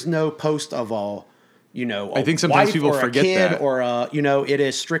 Right. There is no post of all, you know, I think sometimes wife people or forget a kid that. Or, you know, it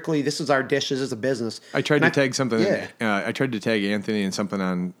is strictly, this is our dish, this is a business. I tried to tag something. Yeah. I tried to tag Anthony in something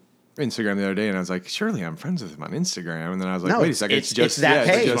on Instagram the other day, and I was like, surely I'm friends with him on Instagram. And then I was like, No, wait a second, it's just that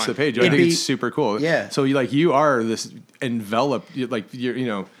page. It's just the page. I It'd think be- it's super cool. Yeah. So you are this enveloped, you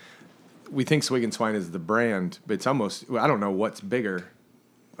know, we think Swig and Swine is the brand, but it's almost, I don't know what's bigger.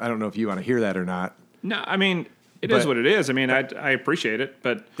 I don't know if you want to hear that or not. No, I mean, it is what it is. I mean, I appreciate it,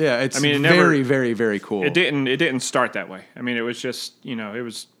 but yeah, it's I mean, very, very, very cool. It didn't start that way. I mean, it was just, you know, it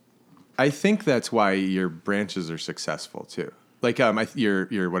was. I think that's why your branches are successful too. Like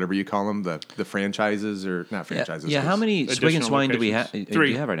your whatever you call them, the franchises or not franchises. Yeah, how many Swig and Swine do we have? Do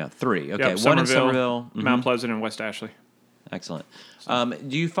 3. you have right now? 3. Okay, Yep, one in Somerville, Mount Pleasant, and West Ashley. Excellent.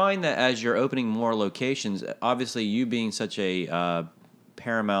 Do you find that as you're opening more locations, obviously you being such a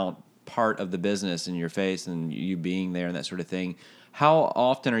paramount part of the business in your face and you being there and that sort of thing, how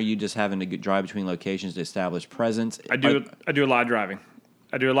often are you just having to drive between locations to establish presence? I do a lot of driving.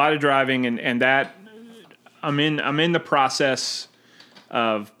 And that I'm in the process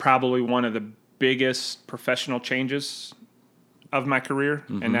of probably one of the biggest professional changes of my career,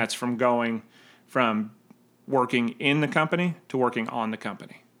 and that's from going from working in the company to working on the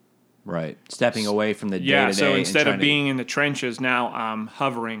company. Right. Stepping away from the day-to-day. Yeah, so instead of being in the trenches, now I'm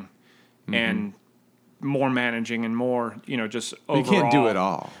hovering and more managing and more, you know, just overall. You can't do it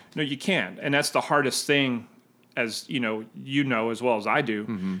all. No, you can't. And that's the hardest thing, as you know as well as I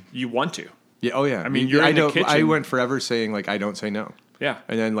do. You want to. Yeah. Oh, yeah. I mean, you're in the kitchen. I went forever saying, like, I don't say no. Yeah.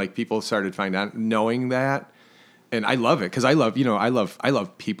 And then, like, people started knowing that. And I love it because I love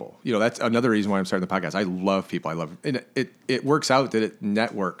people. You know, that's another reason why I'm starting the podcast. I love people. And it works out that it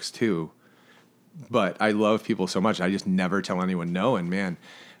networks too. But I love people so much. I just never tell anyone no. And man,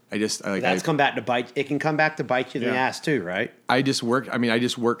 come back to bite. It can come back to bite you in the ass too, right? I just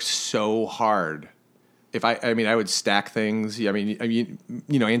work so hard. If I would stack things. I mean,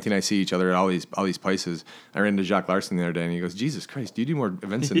 you know, Anthony and I see each other at all these places. I ran into Jacques Larson the other day, and he goes, "Jesus Christ, do you do more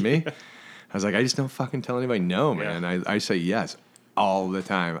events than me?" I was like, I just don't fucking tell anybody no, man. Yeah. I say yes all the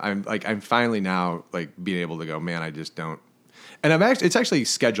time. I'm finally now like being able to go, man, I just don't. And it's actually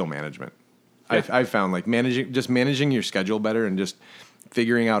schedule management. Yeah. I've found like managing your schedule better and just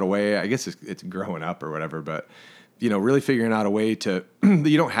figuring out a way. I guess it's growing up or whatever, but you know, really figuring out a way to.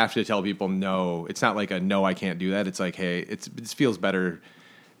 You don't have to tell people no. It's not like a no, I can't do that. It's like, hey, it feels better.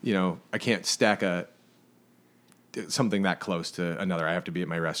 You know, I can't stack something that close to another. I have to be at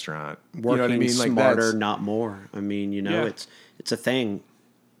my restaurant. Working you know what I mean? Like smarter, not more. I mean, you know, it's a thing,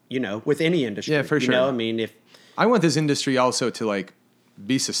 you know, with any industry. Yeah, for sure. You know, I mean, if I want this industry also to like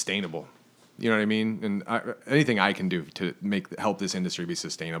be sustainable, you know what I mean? And anything I can do to help this industry be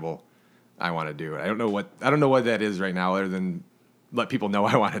sustainable, I want to do it. I don't know what that is right now, other than let people know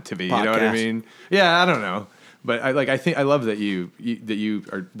I want it to be. Podcast. You know what I mean? Yeah, I don't know, but I love that you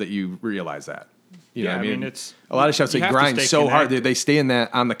realize that. You know what I mean? It's a lot of chefs, they grind so hard. connected. They stay in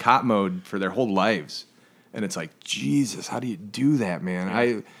that on the cop mode for their whole lives. And it's like, Jesus, how do you do that,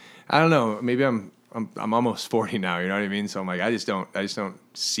 man? I don't know. Maybe I'm almost 40 now, you know what I mean? So I'm like, I just don't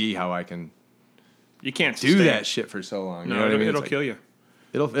see how I can You can't do that shit for so long. No, you know what I mean? it'll kill you.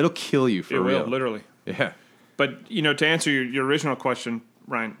 It'll kill you for real. It will, literally. Yeah. But, you know, to answer your original question,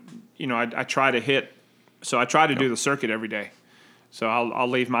 Ryan, you know, I try to do the circuit every day. So I'll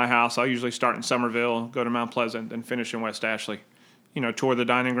leave my house. I'll usually start in Somerville, go to Mount Pleasant, then finish in West Ashley. You know, tour the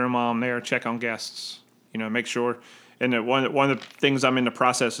dining room while I'm there, check on guests, you know, make sure. And one of the things I'm in the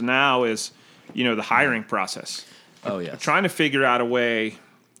process now is, you know, the hiring process. Oh, yes. I'm trying to figure out a way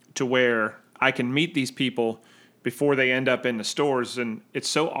to where I can meet these people before they end up in the stores. And it's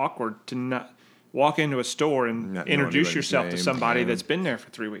so awkward to not walk into a store and Not know introduce anybody's yourself to name. somebody that's been there for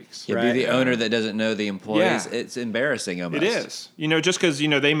 3 weeks. Yeah, Right. be the owner that doesn't know the employees. Yeah. It's embarrassing almost. It is. Just because,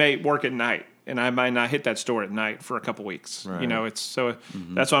 they may work at night and I might not hit that store at night for a couple weeks. Right. It's so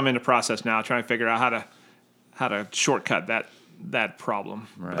that's why I'm in the process now, trying to figure out how to shortcut that problem.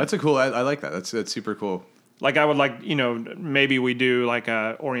 Right. That's a cool. I like that. That's super cool. Like I would like, maybe we do like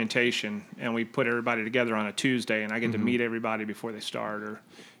a orientation and we put everybody together on a Tuesday and I get to meet everybody before they start, or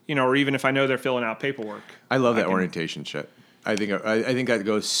even if I know they're filling out paperwork. I love that orientation shit. I think that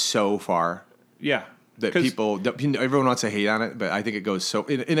goes so far. Yeah. That everyone wants to hate on it, but I think it goes so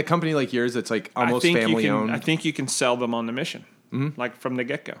in a company like yours that's like almost family owned. I think you can sell them on the mission, like from the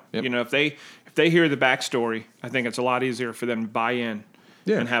get go. Yep. If they hear the backstory, I think it's a lot easier for them to buy in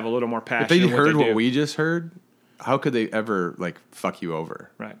and have a little more passion. If they in heard what what we just heard, how could they ever like fuck you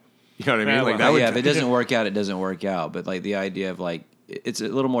over? Right. You know what I mean? Yeah, Like well, that would. If it doesn't work out, it doesn't work out. But like the idea of like, it's a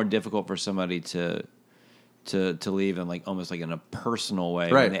little more difficult for somebody to leave in like almost like in a personal way,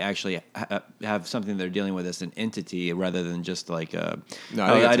 Right. when they actually have something they're dealing with as an entity rather than just like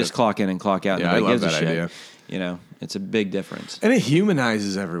I just clock in and clock out. Yeah, And nobody I love gives a that shit. idea. It's a big difference. And it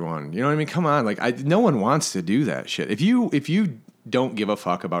humanizes everyone. You know what I mean? Come on, like no one wants to do that shit. If you don't give a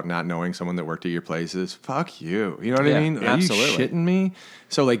fuck about not knowing someone that worked at your places, fuck you. You know what I Yeah, mean? Are absolutely. you shitting me?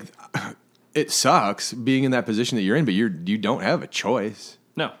 So like, it sucks being in that position that you're in, but you don't have a choice.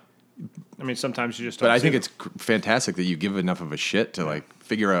 No. I mean, sometimes you just But don't I think see it's fantastic that you give enough of a shit to like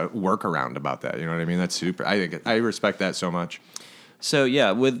figure a workaround about that. You know what I mean? That's super. I respect that so much. So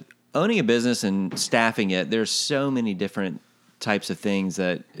yeah, with owning a business and staffing it, there's so many different types of things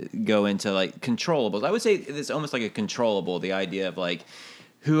that go into like controllables. I would say it's almost like a controllable, the idea of like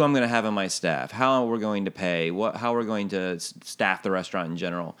who I'm going to have on my staff, how we're going to pay, how we're going to staff the restaurant in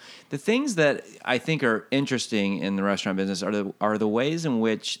general. The things that I think are interesting in the restaurant business are the ways in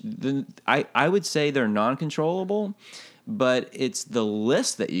which I would say they're non-controllable, but it's the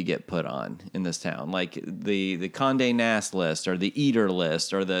list that you get put on in this town, like the Condé Nast list or the Eater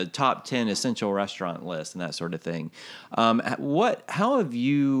list or the top 10 essential restaurant list and that sort of thing. How have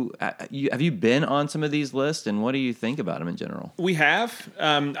you been on some of these lists, and what do you think about them in general? We have.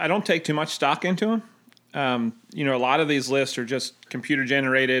 I don't take too much stock into them. A lot of these lists are just computer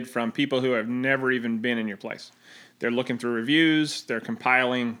generated from people who have never even been in your place. They're looking through reviews, they're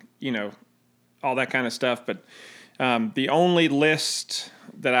compiling, all that kind of stuff. But the only list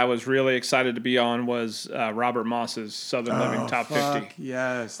that I was really excited to be on was Robert Moss's Southern Living Top 50.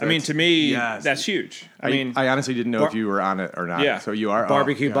 Yes. I mean, to me, that's huge. I honestly didn't know if you were on it or not. Yeah. So you are.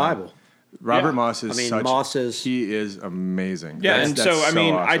 Barbecue God. Bible. Robert Yeah. Moss is Moss is... he is amazing. Yeah, That's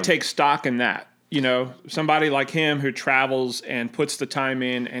I awesome. take stock in that. Somebody like him who travels and puts the time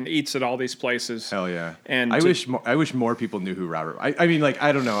in and eats at all these places. Hell yeah. And I wish more people knew who Robert. I mean, like,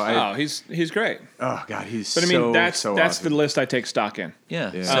 I don't know. He's great. Oh God, he's. But I mean, that's the list I take stock in.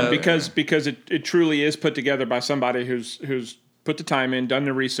 Yeah. Yeah. So, Because it truly is put together by somebody who's put the time in, done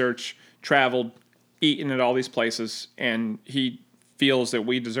the research, traveled, eaten at all these places, and he feels that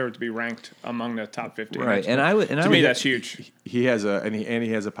we deserve to be ranked among the top 50. right. To me, that's huge. He has a he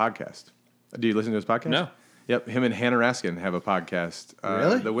has a podcast. Do you listen to his podcast? No. Yep, him and Hannah Raskin have a podcast.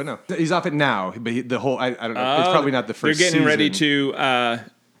 Really? The Winnow. He's off it now, but I don't know. It's probably not the first. They're getting ready season. to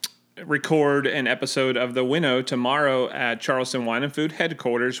record an episode of The Winnow tomorrow at Charleston Wine and Food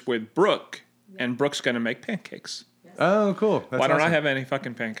headquarters with Brooke, and Brooke's going to make pancakes. Oh, cool. That's Why don't I awesome. have any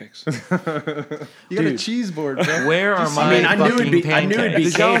fucking pancakes? You got a cheese board, bro. where are my I knew it'd fucking be- I knew it'd be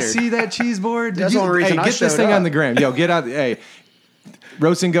pancakes? Did y'all catered. see that cheese board? That's the only reason I get this showed thing up. on the gram. Yo, get out. Hey,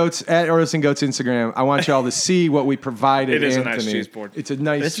 Roasting Goats at Roasting Goats Instagram. I want y'all to see what we provided. It is a Anthony. nice cheese board. It's a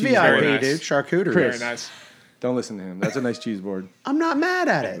nice It's cheese VIP, board. Very nice. dude. Charcuterie. Very nice. Don't listen to him. That's a nice cheese board. I'm not mad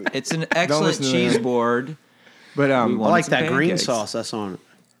at it. It's an excellent listen to cheese him. board. But I want like some that green pancakes. sauce that's on it.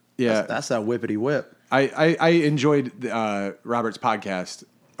 yeah, That's that whippity whip. I enjoyed Robert's podcast.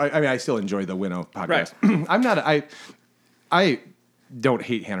 I mean, I still enjoy the Winnow podcast. Right. I'm not. I don't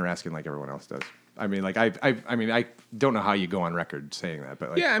hate Hannah Raskin like everyone else does. I mean, like I mean, I don't know how you go on record saying that,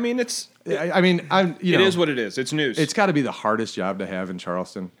 but like, Yeah, I mean, it is what it is. It's news. It's got to be the hardest job to have in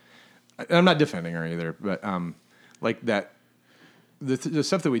Charleston. I'm not defending her either, but like that, the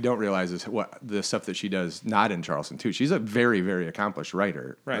stuff that we don't realize is what the stuff that she does not in Charleston too. She's a very, very accomplished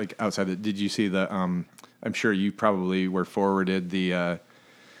writer. Right. Like outside the, did you see the? I'm sure you probably were forwarded the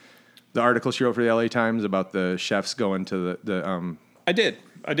article she wrote for the LA Times about the chefs going to the. I did,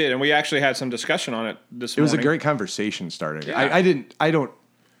 and we actually had some discussion on it this It was morning. a great conversation starting. Yeah.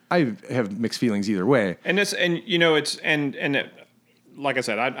 I have mixed feelings either way. And it's like I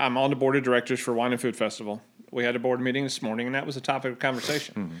said, I'm on the board of directors for Wine and Food Festival. We had a board meeting this morning, and that was a topic of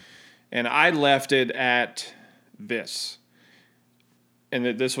conversation. And I left it at this. And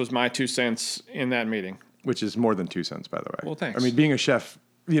that this was my 2 cents in that meeting. Which is more than 2 cents, by the way. Well, thanks. I mean, being a chef,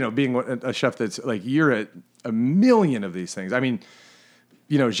 being a chef that's like, you're at a million of these things. I mean,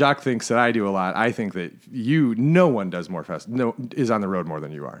 Jacques thinks that I do a lot. I think that no one does more is on the road more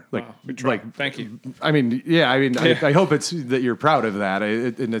than you are. We try. Thank you. I mean, yeah, I hope it's that you're proud of that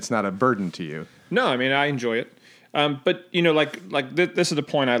and it's not a burden to you. No, I mean, I enjoy it. But, this is the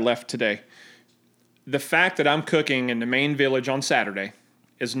point I left today. The fact that I'm cooking in the main village on Saturday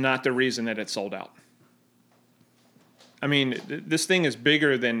is not the reason that it's sold out. I mean, this thing is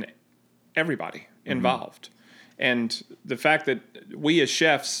bigger than everybody involved. And the fact that we as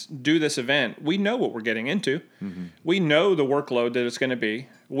chefs do this event, we know what we're getting into. We know the workload that it's going to be.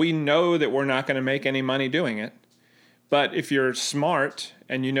 We know that we're not going to make any money doing it. But if you're smart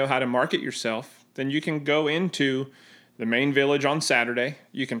and you know how to market yourself, then you can go into the main village on Saturday.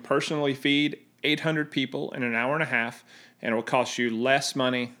 You can personally feed 800 people in an hour and a half, and it will cost you less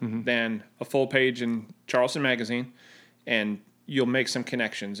money than a full page in Charleston Magazine, and you'll make some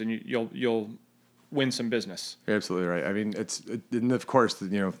connections, and you'll win some business. You're absolutely right. I mean, and of course,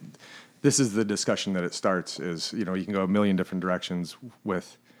 this is the discussion that it starts is, you can go a million different directions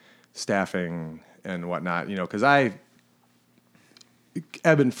with staffing and whatnot, because I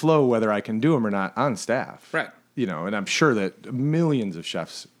ebb and flow whether I can do them or not on staff. Right. And I'm sure that millions of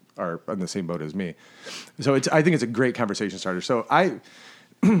chefs are on the same boat as me. So I think it's a great conversation starter. So I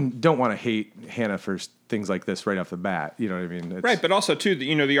don't want to hate Hannah for things like this right off the bat. You know what I mean? Right, but also, too,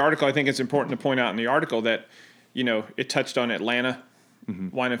 the article, I think it's important to point out in the article that, it touched on Atlanta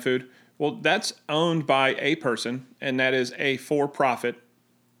Wine and Food. Well, that's owned by a person, and that is a for-profit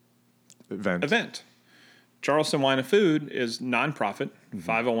event. Charleston Wine and Food is nonprofit,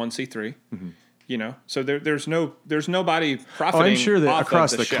 501c3. So there's nobody profiting. I'm sure that off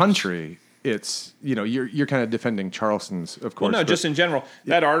across of the chefs. country, it's you're kind of defending Charleston's, of course. Well, no, just in general.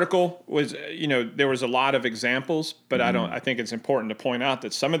 That article was there was a lot of examples, but I think it's important to point out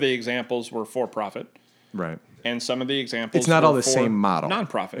that some of the examples were for profit, right, and some of the examples it's not were all the for same model,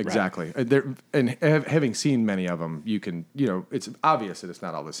 nonprofit. Exactly. Right. And having seen many of them, you can it's obvious that it's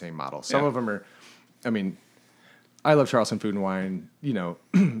not all the same model. Some of them are. I mean, I love Charleston Food and Wine.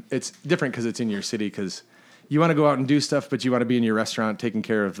 It's different because it's in your city because you want to go out and do stuff, but you want to be in your restaurant taking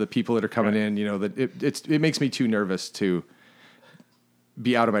care of the people that are coming in. That it makes me too nervous to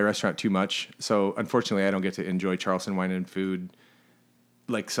be out of my restaurant too much. So unfortunately, I don't get to enjoy Charleston Wine and Food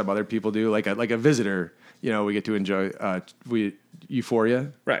like some other people do. Like a visitor, we get to enjoy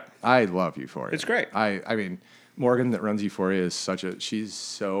Euphoria. Right. I love Euphoria. It's great. I mean, Morgan that runs Euphoria is she's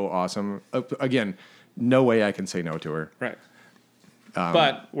so awesome. Again, no way I can say no to her. Right.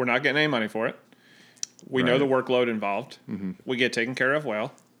 But we're not getting any money for it. We know the workload involved. We get taken care of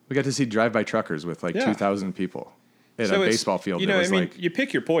well. We got to see drive-by truckers with 2,000 people at a baseball field. You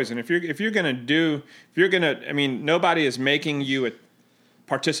pick your poison. If you're gonna, nobody is making you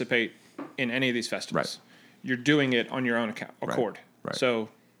participate in any of these festivals. Right. You're doing it on your own accord. Right. So,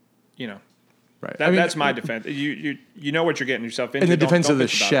 right. That's my defense. You know what you're getting yourself into. And the defense of the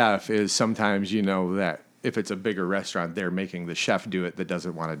chef is sometimes that if it's a bigger restaurant, they're making the chef do it that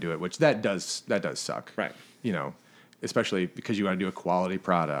doesn't want to do it, which that does suck. Right. Especially because you want to do a quality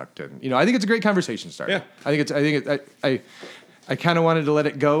product, and I think it's a great conversation starter. Yeah. I kind of wanted to let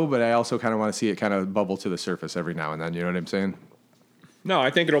it go, but I also kind of want to see it kind of bubble to the surface every now and then. You know what I'm saying? No, I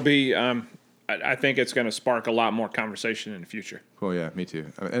think it'll be. I think it's going to spark a lot more conversation in the future. Well, yeah, me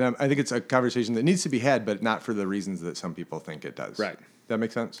too. And I think it's a conversation that needs to be had, but not for the reasons that some people think it does. Right. That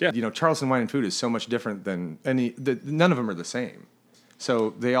makes sense? Yeah. Charleston Wine and Food is so much different than none of them are the same. So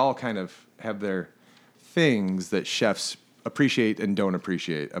they all kind of have their things that chefs appreciate and don't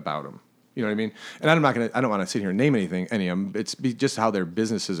appreciate about them. You know what I mean? And I don't want to sit here and name any of them. It's just how their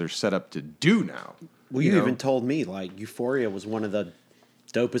businesses are set up to do now. Well, you even told me, Euphoria was one of the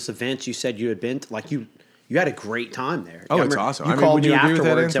dopest events you said you had been to. You had a great time there. Oh, it's awesome. You called would me you agree with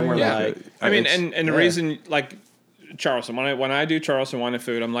that, afterwards and Anthony? we're like... and the reason, Charleston, when I do Charleston Wine and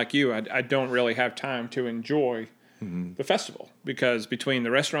Food, I'm like you. I don't really have time to enjoy the festival because between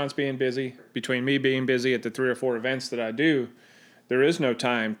the restaurants being busy, between me being busy at the 3 or 4 events that I do, there is no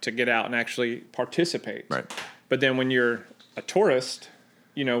time to get out and actually participate. Right. But then when you're a tourist,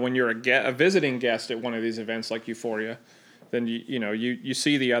 when you're a visiting guest at one of these events like Euphoria, then you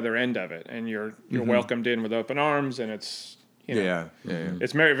see the other end of it, and you're welcomed in with open arms, and it's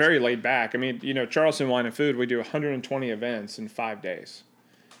it's very, very laid back. Charleston Wine and Food, we do 120 events in 5 days.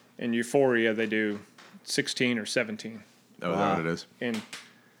 In Euphoria, they do 16 or 17. Oh, is that what it is? In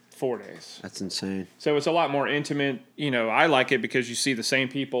 4 days. That's insane. So it's a lot more intimate. You know, I like it because you see the same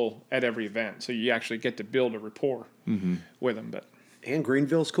people at every event, so you actually get to build a rapport with them. But And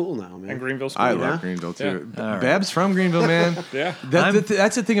Greenville's cool now, man. and Greenville's cool. I yeah. love Greenville too. Yeah. Bab's from Greenville, man. Yeah.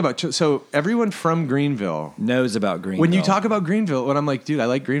 That's the thing about so everyone from Greenville knows about Greenville. When you talk about Greenville, when I'm like, dude, I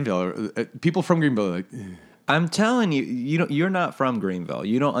like Greenville. People from Greenville are like, I'm telling you, you're not from Greenville.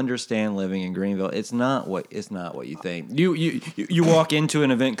 You don't understand living in Greenville. It's not what you think. You walk into an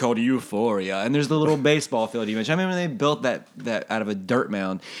event called Euphoria, and there's the little baseball field you mentioned. I remember they built that out of a dirt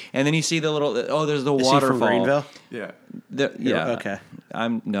mound, and then you see the little there's the waterfall. Is he from Greenville? yeah. Yeah. Okay.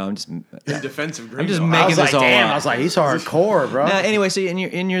 I'm just In defense of Greenville. I'm just I making was this like, all damn. up. I was like, he's hardcore, bro. Anyway, so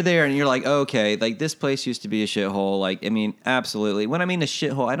you're there and you're like, okay, like this place used to be a shithole. Like, I mean, absolutely. When I mean a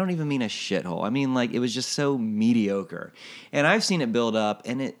shithole, I don't even mean a shithole. I mean like it was just so mediocre. And I've seen it build up,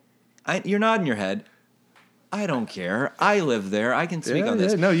 and you're nodding your head. I don't care. I live there. I can speak on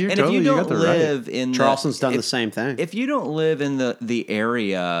this. No, and totally, if you don't got the live in Charleston's done the same thing. If you don't live in the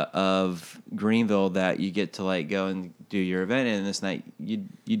area of Greenville that you get to like go and do your event in this night, you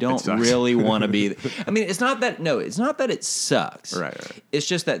don't really want to be. I mean, it's not that it sucks. Right. It's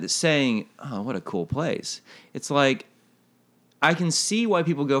just that saying, "Oh, what a cool place." It's like I can see why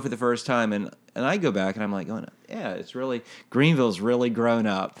people go for the first time, and I go back and I'm like, yeah, it's really Greenville's really grown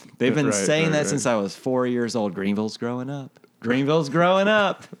up. They've been saying that since I was 4 years old. Greenville's growing up. Greenville's growing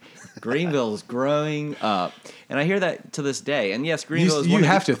up. Greenville's growing up. And I hear that to this day. And yes, Greenville is You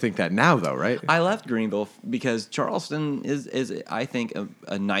have to think that now, though, right? I left Greenville because Charleston is I think,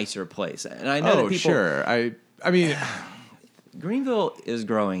 a nicer place. And I know that people... sure. I mean... Greenville is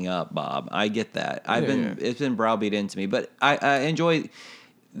growing up, Bob. I get that. It's been browbeat into me. But I enjoy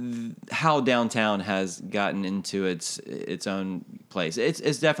how downtown has gotten into its own place.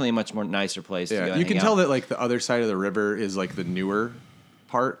 It's definitely a much more nicer place to go and you can hang tell out. that like the other side of the river is like the newer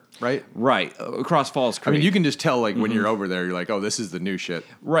part, right? Right, across Falls Creek. I mean, you can just tell like when you're over there, you're like, oh, this is the new shit.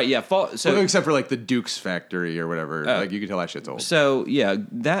 Right, yeah. Well, except for like the Duke's factory or whatever, like you can tell that shit's old. So yeah,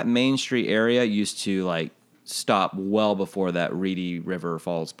 that Main Street area used to like stop well before that Reedy River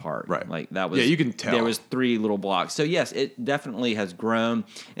Falls part. Right. Like that was. Yeah, you can tell. There was 3 little blocks. So yes, it definitely has grown.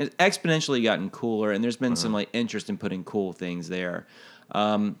 It's exponentially gotten cooler, and there's been some like interest in putting cool things there.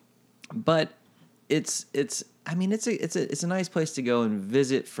 But it's a nice place to go and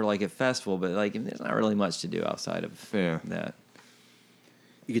visit for like a festival, but like there's not really much to do outside of that.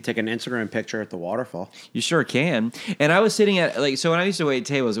 You could take an Instagram picture at the waterfall. You sure can. And I was sitting at so when I used to wait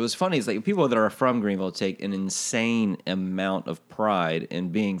tables, it was funny. It's like people that are from Greenville take an insane amount of pride in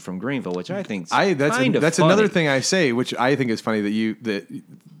being from Greenville, which I think that's another thing I say, which I think is funny that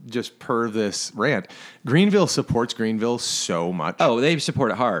just per this rant, Greenville supports Greenville so much. Oh, they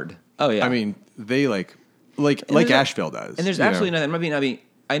support it hard. Oh yeah. I mean, they like Asheville does. And there's absolutely nothing. I mean,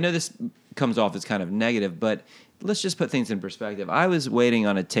 I know this comes off as kind of negative, but let's just put things in perspective. I was waiting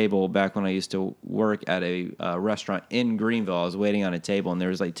on a table back when I used to work at a restaurant in Greenville. I was waiting on a table, and there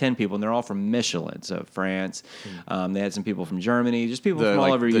was like 10 people, and they're all from Michelin, so France. They had some people from Germany, just people from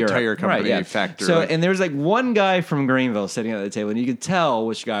all over Europe. The tire company factory. So, and there was like one guy from Greenville sitting at the table, and you could tell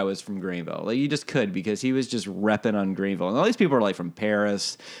which guy was from Greenville. Like you just could, because he was just repping on Greenville. And all these people are like from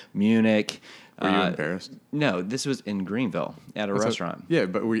Paris, Munich. Were you embarrassed? No, this was in Greenville at a restaurant.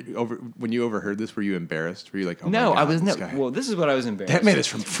 But when you overheard this, were you embarrassed? Were you like, oh no, my God, I was this no. guy. Well, this is what I was embarrassed. That man is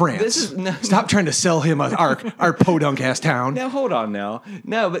from France. No. Stop trying to sell him our podunk ass town. Now hold on now.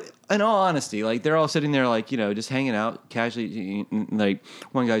 No, but in all honesty, like they're all sitting there like, just hanging out casually. Like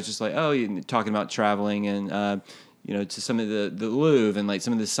one guy's just like, talking about traveling and to some of the Louvre and like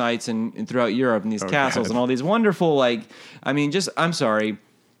some of the sites and throughout Europe and these castles and all these wonderful I'm sorry.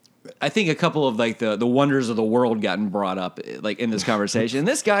 I think a couple of like the wonders of the world gotten brought up like in this conversation. And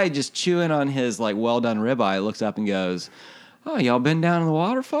this guy just chewing on his like well done ribeye looks up and goes, "Oh, y'all been down in the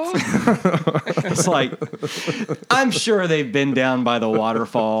waterfall?" It's like, I'm sure they've been down by the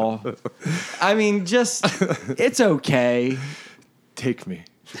waterfall. I mean, it's okay. Take me.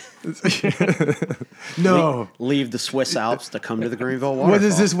 No. Leave the Swiss Alps to come to the Greenville waterfall. What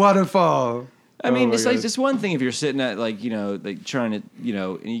is this waterfall? I mean, it's like just one thing if you're sitting at like trying to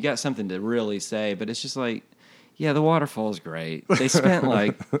and you got something to really say, but it's just like, yeah, the waterfall's great. They spent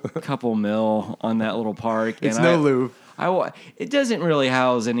like a couple mil on that little park. It's no Louvre. It doesn't really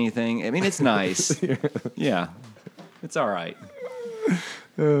house anything. I mean, it's nice. Yeah, it's all right.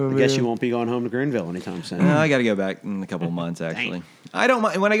 I guess you won't be going home to Greenville anytime soon. No, I got to go back in a couple of months. Actually, Dang. I don't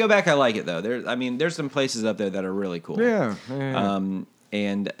mind when I go back. I like it though. There's some places up there that are really cool. Yeah.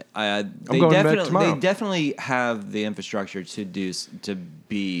 And they going back tomorrow. definitely have the infrastructure to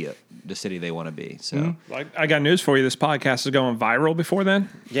be the city they want to be. So, Like, I got news for you. This podcast is going viral before then.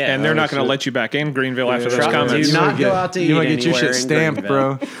 Yeah. And they're Oh, not going to shit. let you back in Greenville after those Trust me, comments. do not go out to eat You might get your anywhere shit in stamped,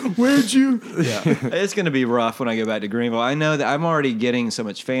 bro. Greenville. Where'd you? it's going to be rough when I go back to Greenville. I know that I'm already getting so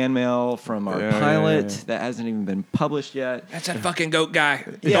much fan mail from our pilot that hasn't even been published yet. That's that fucking goat guy.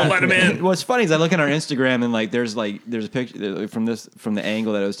 Don't let him in. What's funny is I look at our Instagram and there's a picture from the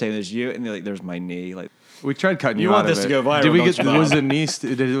angle that I was taking. There's you and there's my knee. Like, We tried cutting you, You out want of this it. to go viral, Did we don't get? you, Bob?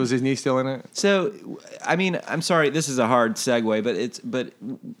 Was his knee still in it? so, I mean, I'm sorry, this is a hard segue, but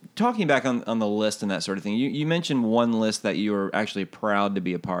talking back on the list and that sort of thing, you mentioned one list that you were actually proud to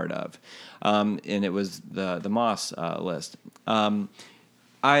be a part of, and it was the Moss list.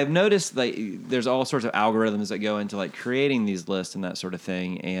 I've noticed there's all sorts of algorithms that go into creating these lists and that sort of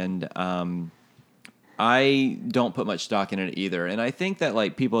thing, and I don't put much stock in it either. And I think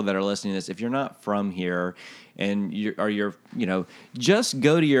that people that are listening to this, if you're not from here and you're just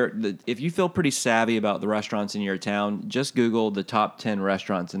go to if you feel pretty savvy about the restaurants in your town, just Google the top 10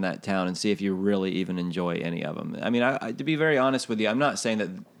 restaurants in that town and see if you really even enjoy any of them. I mean, I to be very honest with you, I'm not saying that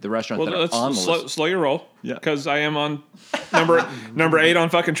the restaurants that are on the list. Slow your roll. Yeah. Because I am on number 8 on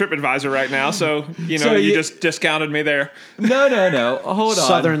fucking TripAdvisor right now. So, So you you- just discounted me there. No. Hold on.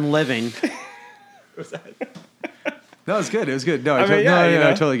 Southern Living. No, it's good. It was good. No, I mean, yeah,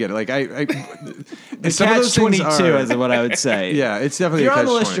 I totally get it. It's some of catch those things 22 are- is what I would say. Yeah, it's If definitely. you're a on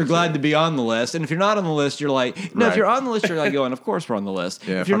the list, catch-22. you're glad to be on the list. And if you're not on the list, you're like, no, if Right. you're on the list, you're going, of course we're on the list.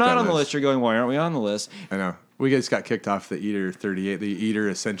 Yeah, if you're fuck not that on the list. list, you're going, why aren't we on the list? I know. We just got kicked off the Eater 38, the Eater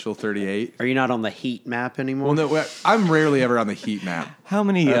Essential 38. Are you not on the heat map anymore? Well, no, I'm rarely ever on the heat map. How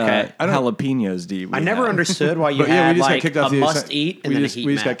many Okay. jalapenos do you I never have? understood why you But yeah, had we just got kicked off a the must eat and we then just, a heat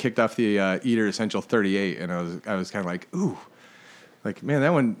we just map. got kicked off the Eater Essential 38, and I was kind of like, ooh, man,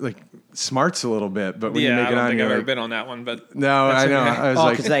 that one smarts a little bit, but when you Yeah, make I it don't on, think you're I've ever like, been on that one. But no, that's I know. okay. I was Oh,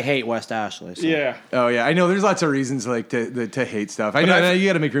 like, because they hate West Ashley. So. yeah. oh yeah, I know. There's lots of reasons to hate stuff. I know you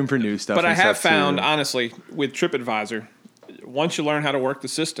got to make room for new stuff. But I and have stuff, too. found, honestly, with TripAdvisor, once you learn how to work the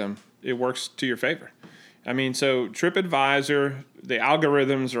system, it works to your favor. I mean, so TripAdvisor, the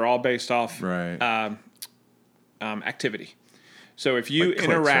algorithms are all based off Right. Activity. So if you Like clicks,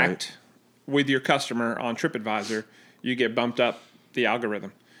 interact with your customer on TripAdvisor, you get bumped up the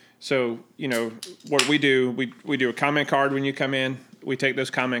algorithm. So, what we do, we do a comment card when you come in. We take those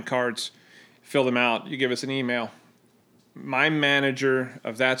comment cards, fill them out. You give us an email. My manager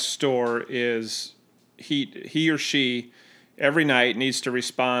of that store is he or she every night needs to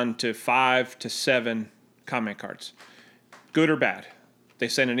respond to 5 to 7 comment cards, good or bad. They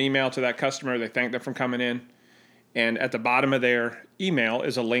send an email to that customer. They thank them for coming in. And at the bottom of their email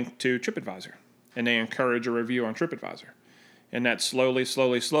is a link to TripAdvisor. And they encourage a review on TripAdvisor. And that slowly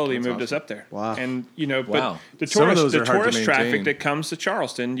moved us up there. Wow. And, Wow. the Some of tourist, those are hard to tourist traffic maintain. that comes to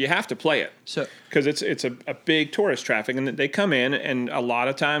Charleston, you have to play it. So- Because it's a big tourist traffic. And they come in, and a lot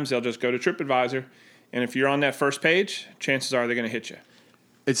of times they'll just go to TripAdvisor. And if you're on that first page, chances are they're going to hit you.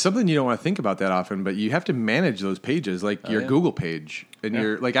 It's something you don't want to think about that often, but you have to manage those pages, like your yeah. Google page. And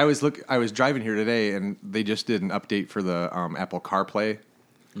your I was driving here today, and they just did an update for the Apple CarPlay.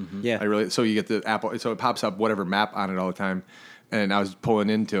 Yeah. So you get the Apple, so it pops up whatever map on it all the time. And I was pulling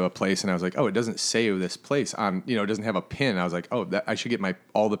into a place, and I was like, oh, it doesn't save this place on, it doesn't have a pin. I was like, oh, I should get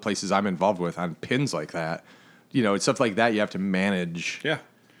all the places I'm involved with on pins like that. It's stuff like that you have to manage. Yeah.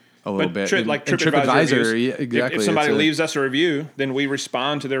 A little bit. Like And TripAdvisor reviews, yeah, exactly. if somebody it's leaves us a review, then we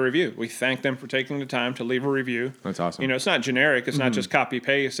respond to their review. We thank them for taking the time to leave a review. That's awesome. It's not generic. It's not just copy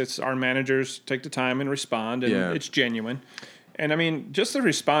paste. It's our managers take the time and respond, and Yeah. it's genuine. And I mean, just the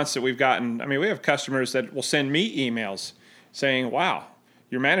response that we've gotten. I mean, we have customers that will send me emails saying, "Wow,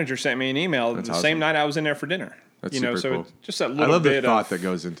 your manager sent me an email the awesome. same night I was in there for dinner." That's super so cool. it's just that little I love the bit thought of that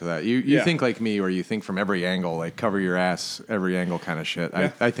goes into that. You Yeah. think like me, where you think from every angle, like cover your ass, every angle kind of shit.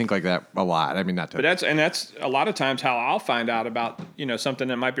 Yeah. I think like that a lot. I mean, not to. But that's a lot of times how I'll find out about something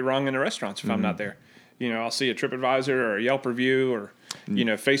that might be wrong in the restaurants if I'm not there. I'll see a TripAdvisor or a Yelp review or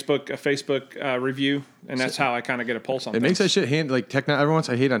Facebook review, and that's how I kind of get a pulse on. it things. makes that shit handy. Like everyone wants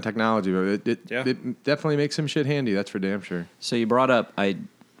I hate on technology, but Yeah. it definitely makes some shit handy. That's for damn sure. So you brought up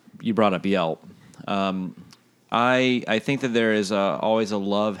Yelp. I think that there is always a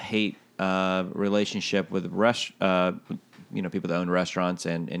love-hate relationship with people that own restaurants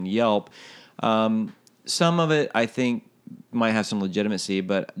and Yelp. Some of it I think might have some legitimacy,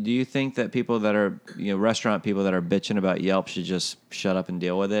 but do you think that people that are restaurant people that are bitching about Yelp should just shut up and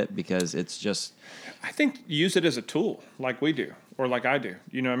deal with it because it's just? I think use it as a tool, like we do, or like I do.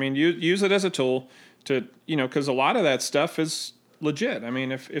 Use it as a tool to because a lot of that stuff is legit. I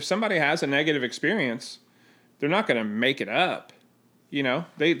mean, if somebody has a negative experience, they're not going to make it up.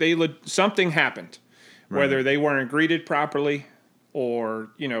 Something happened, whether they weren't greeted properly, or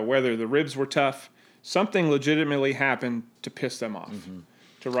whether the ribs were tough. Something legitimately happened to piss them off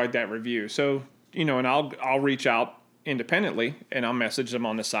to write that review. So and I'll reach out independently and I'll message them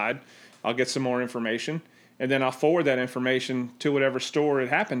on the side. I'll get some more information, and then I'll forward that information to whatever store it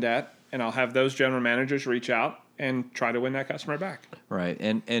happened at, and I'll have those general managers reach out and try to win that customer back. Right,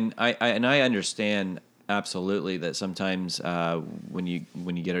 and I understand absolutely that sometimes when you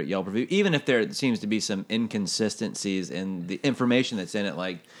get a Yelp review, even if there seems to be some inconsistencies in the information that's in it,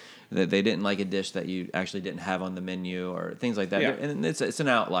 like that they didn't like a dish that you actually didn't have on the menu or things like that. Yeah. And it's an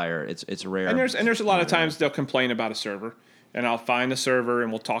outlier. It's rare. And there's a lot of times they'll complain about a server, and I'll find the server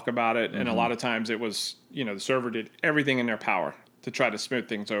and we'll talk about it. And a lot of times it was, the server did everything in their power to try to smooth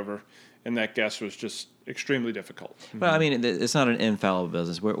things over, and that guest was just extremely difficult. Well, I mean, it's not an infallible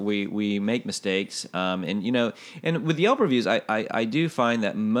business. We make mistakes, and with Yelp reviews, I do find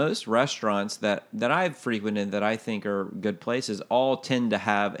that most restaurants that I've frequented that I think are good places all tend to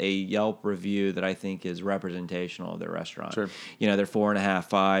have a Yelp review that I think is representational of their restaurant. Sure. They're 4.5,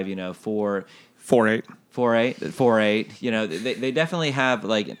 5, 4. 4.8. 4.8. They definitely have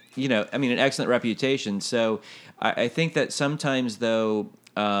an excellent reputation. So I think that sometimes though.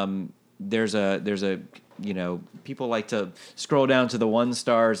 There's a people like to scroll down to the 1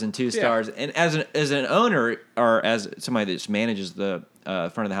 stars and 2 stars, and as an owner or as somebody that just manages the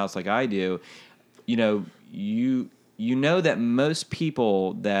front of the house like I do, you know that most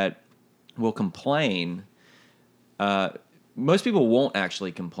people that will complain, most people won't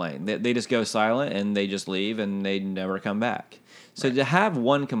actually complain. They just go silent and they just leave and they never come back. So to have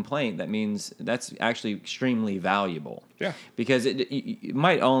one complaint, that means that's actually extremely valuable. Yeah. Because you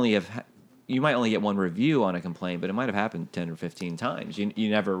might only get one review on a complaint, but it might have happened 10 or 15 times. You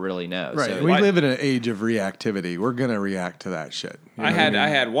never really know. Right. So We live in an age of reactivity. We're going to react to that shit. I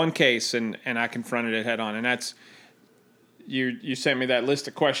had one case and I confronted it head on, and that's you sent me that list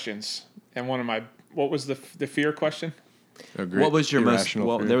of questions, and what was the fear question? What was your most?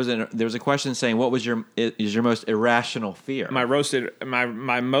 Well, fear? there was a question saying, "What was your most irrational fear?" My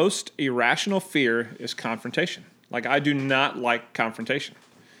most irrational fear is confrontation. Like, I do not like confrontation,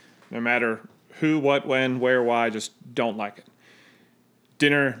 no matter who, what, when, where, why. I just don't like it.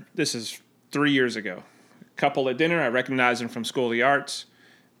 Dinner. This is 3 years ago. Couple at dinner. I recognized them from School of the Arts.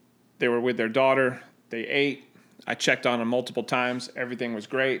 They were with their daughter. They ate. I checked on them multiple times. Everything was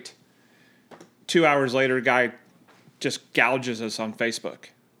great. 2 hours later, a guy just gouges us on Facebook.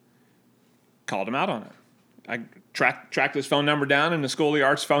 Called him out on it. I tracked his phone number down in the School of the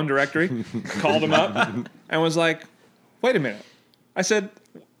Arts phone directory, called him up, and was like, wait a minute. I said,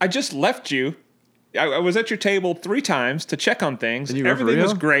 I just left you. I was at your table 3 times to check on things. And everything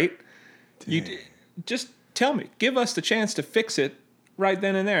was great. You just tell me. Give us the chance to fix it right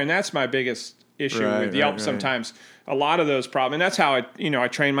then and there. And that's my biggest issue with Yelp sometimes. A lot of those problems, and that's how I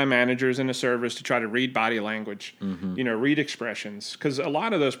train my managers and the servers to try to read body language, read expressions, because a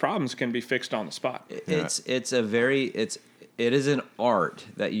lot of those problems can be fixed on the spot. It is an art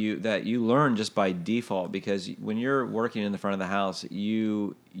that you learn just by default, because when you're working in the front of the house,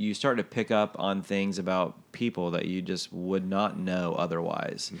 you start to pick up on things about people that you just would not know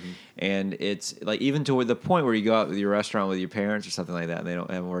otherwise. And it's like, even to the point where you go out with your restaurant with your parents or something like that, and they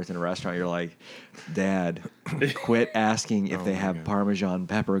haven't worked in a restaurant, you're like, Dad, quit asking if they have Parmesan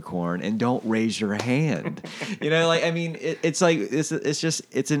peppercorn and don't raise your hand. It's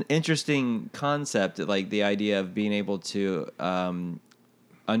an interesting concept, like the idea of being able to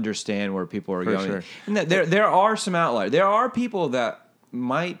understand where people are going. Sure. And that there are some outliers. There are people that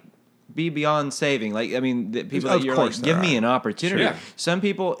might be beyond saving. The people that you're like, give me an opportunity. Sure. Some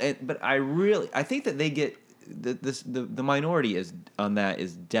people, but I think that they get the minority is on that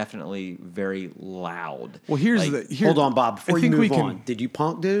is definitely very loud. Well, Hold on, Bob. Before you move on, did you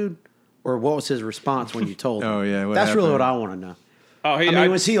punk dude, or what was his response when you told him? Oh yeah, that's really what I want to know. Oh,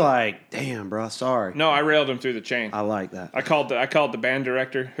 was he like, damn, bro, sorry? No, I railed him through the chain. I like that. I called the band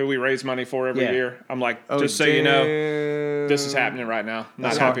director, who we raise money for every year. I'm like, just so damn. you know, this is happening right now.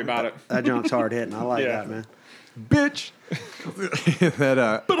 Not happy about it. That junk's hard hitting. I like that, man. Bitch.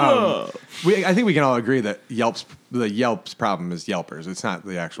 I think we can all agree that the Yelp's problem is Yelpers. It's not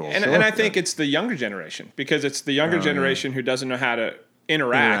the actual. And I think it's the younger generation, because it's the younger generation who doesn't know how to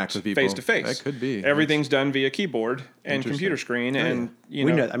interact with people face to face. That could be. Everything's done via keyboard and computer screen, and we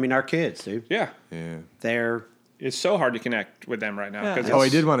know. I mean, our kids, dude. Yeah. They're. It's so hard to connect with them right now. I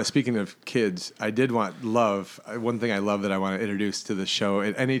did want to, speaking of kids, I did want love. One thing I love that I want to introduce to the show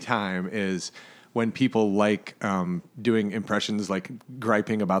at any time is when people like doing impressions, like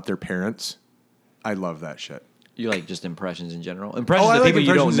griping about their parents. I love that shit. You like just impressions in general? Oh, Impressions I of like people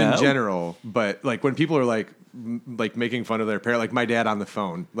you don't impressions know? in general, but like when people are like making fun of their parent, like my dad on the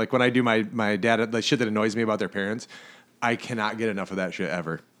phone. Like when I do my dad, the shit that annoys me about their parents, I cannot get enough of that shit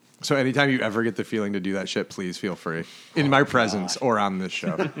ever. So anytime you ever get the feeling to do that shit, please feel free in my presence or on this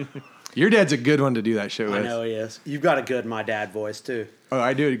show. Your dad's a good one to do that shit with. I know he is. You've got a good my dad voice too. Oh,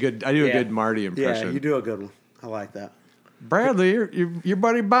 I do a good Marty impression. Yeah, you do a good one. I like that. Bradley, your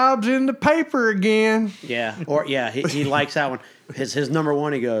buddy Bob's in the paper again. Yeah, or yeah, he likes that one. His number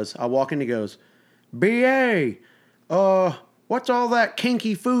one. He goes. I walk in. He goes, BA. What's all that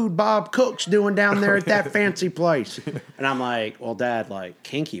kinky food Bob Cook's doing down there at that fancy place? And I'm like, well, Dad, like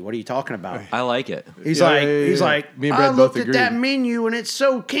kinky. What are you talking about? I like it. He's like, Me and I Brad looked both at that agreed. menu and it's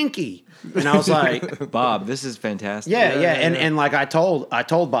so kinky. And I was like, Bob, this is fantastic. yeah. And like I told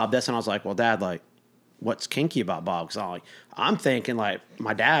Bob this, and I was like, well, Dad, like, what's kinky about Bob? Because I'm thinking like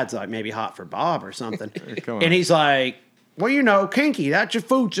my dad's like maybe hot for Bob or something. Come on. And he's like, well, kinky. That's your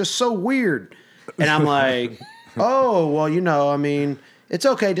food's just so weird. And I'm like, oh, well, I mean, it's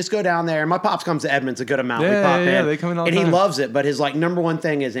okay. Just go down there. My pops comes to Edmonds a good amount. We pop in. They come in all the and he time. loves it. But his like number one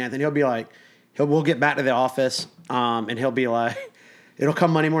thing is Anthony. He'll be like, we'll get back to the office, and he'll be like, it'll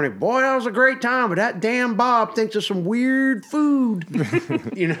come Monday morning. Boy, that was a great time, but that damn Bob thinks of some weird food.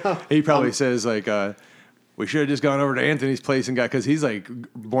 He probably says like, we should have just gone over to Anthony's place and because he's like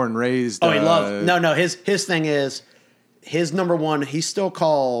born and raised. Oh, he loves. No. His thing is his number one. He still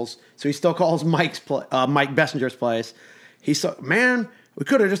calls. So he still calls Mike Bessinger's place. Man, we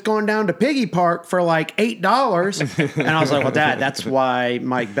could have just gone down to Piggy Park for like $8. And I was like, well, Dad, that's why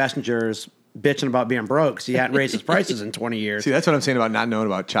Mike Bessinger's bitching about being broke because he hadn't raised his prices in 20 years. See, that's what I'm saying about not knowing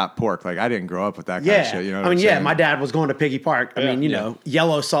about chopped pork. Like I didn't grow up with that kind of shit. You know what I'm saying? My dad was going to Piggy Park. I mean,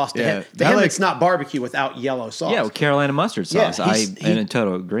 yellow sauce to him. To him, it's not barbecue without yellow sauce. Yeah, Carolina mustard sauce. Yeah, I'm in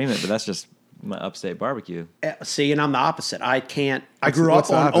total agreement, but that's just my upstate barbecue. See, and I'm the opposite. I grew up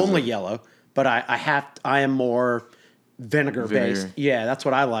on only yellow, but I am more vinegar based. Yeah, that's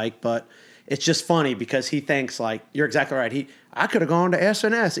what I like. But it's just funny because he thinks like you're exactly right. I could have gone to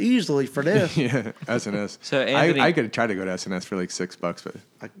SNS easily for this. Yeah, SNS. So Anthony, I could try to go to SNS for like $6,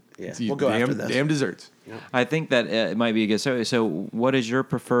 but we'll go after this. Damn desserts. I think that it might be a good. So what is your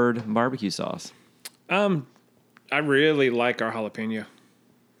preferred barbecue sauce? I really like our jalapeno.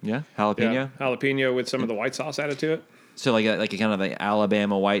 Yeah, jalapeno. Yeah, jalapeno with some of the white sauce added to it. So like a kind of a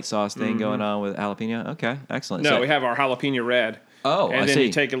Alabama white sauce thing going on with jalapeno. Okay, excellent. No, we have our jalapeno red. Oh, and I then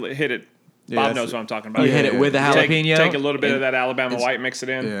see. you hit it. Yeah, Bob knows what I'm talking about. You hit it with the jalapeno. Take a little bit of that Alabama white, mix it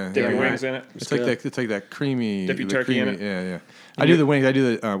in, dip your wings in it. It's like that creamy. Dip your turkey in it. Yeah. I do the wings. I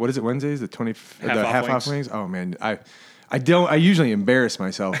do the what is it? Wednesdays, the half off wings. Oh man, I usually embarrass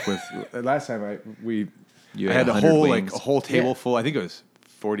myself with. Last time I had a whole table full. I think it was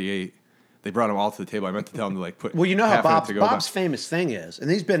 48. They brought them all to the table. I meant to tell them to like put. Well, you know how half of it to go Bob's famous thing is, and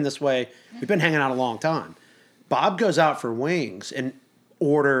he's been this way. We've been hanging out a long time. Bob goes out for wings and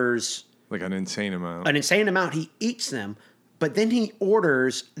orders like an insane amount. He eats them, but then he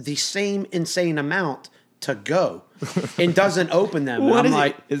orders the same insane amount to go and doesn't open them. What and is I'm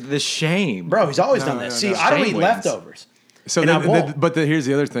like, it? The shame, bro. He's always done this. See, I don't eat Shame leftovers. So, and here's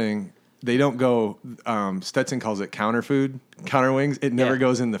the other thing. They don't go. Stetson calls it counter food, counter wings. It never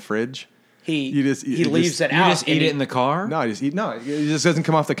goes in the fridge. He leaves it out. You just eat it in the car? No, I just eat. No, it just doesn't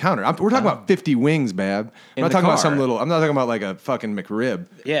come off the counter. We're talking about 50 wings, Bab. I'm In not the talking about car. some little. I'm not talking about like a fucking McRib.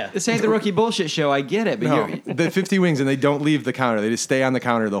 Yeah. This ain't the rookie bullshit show. I get it, but No, you're. the 50 wings, and they don't leave the counter. They just stay on the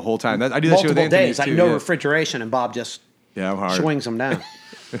counter the whole time. I do that shit with Multiple Anthony's days, like too. no refrigeration, and Bob just I'm hard. swings them down.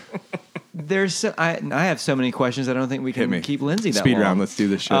 I have so many questions. I don't think we Hit me. can keep Lindsay that Speed long. round. Let's do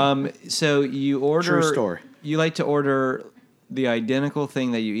this shit. So you order. True story. You like to order the identical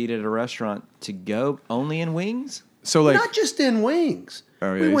thing that you eat at a restaurant to go only in wings? So like, Not just in wings.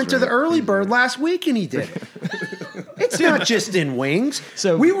 Oh, yeah, We he's went to the right. Early He's Bird right. last week and he did it. It's not just in wings.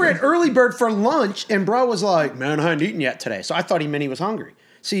 So- we were at Early Bird for lunch and bro was like, man, I hadn't eaten yet today. So I thought he meant he was hungry.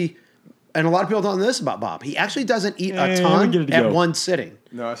 See, and a lot of people don't know this about Bob. He actually doesn't eat a ton at one sitting.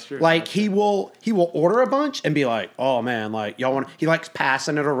 No, that's true. Like he will order a bunch and be like, oh man, like y'all want. He likes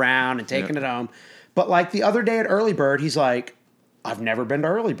passing it around and taking it home. But like the other day at Early Bird, he's like, I've never been to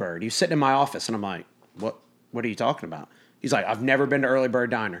Early Bird. He's sitting in my office and I'm like, what are you talking about? He's like, I've never been to Early Bird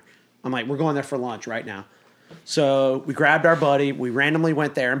Diner. I'm like, we're going there for lunch right now. So we grabbed our buddy. We randomly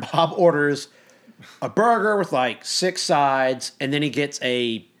went there and Bob orders a burger with like 6 sides and then he gets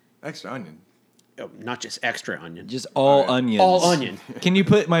a extra onion. not just extra onion. Just all onions. All onion. Can you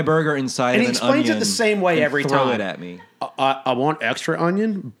put my burger inside And of he an explains onion it the same way and every throw time. it at me? I want extra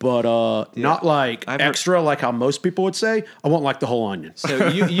onion, but not like extra like how most people would say. I want like the whole onion. So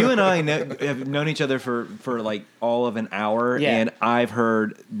you and I have known each other for like all of an hour, and I've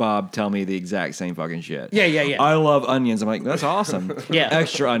heard Bob tell me the exact same fucking shit. Yeah. I love onions. I'm like, that's awesome. Yeah.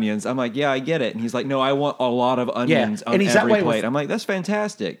 Extra onions. I'm like, yeah, I get it. And he's like, no, I want a lot of onions on and he's that every way plate. with- I'm like, that's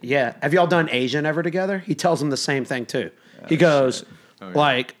fantastic. Yeah. Have y'all done Asian ever together? He tells them the same thing too. He goes,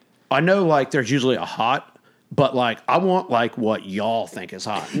 like, I know like there's usually a hot, but like I want like what y'all think is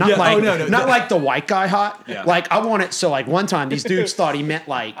hot. Not not like the white guy hot. Yeah. Like I want it so like one time these dudes thought he meant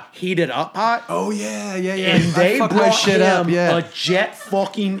like heated up hot. Oh yeah. And they fucked brought my shit him up. Yeah. a jet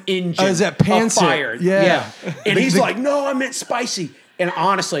fucking engine. Oh, is that Pansy? Fire. Yeah. And he's like, no, I meant spicy. And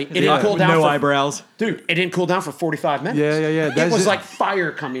honestly, it didn't cool down. No eyebrows. Dude, it didn't cool down for 45 minutes. Yeah. It That's was it. like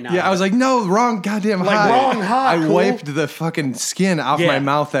fire coming out. Yeah, I was like, no, wrong goddamn Like, hot. wrong hot, I cool. wiped the fucking skin off Yeah. my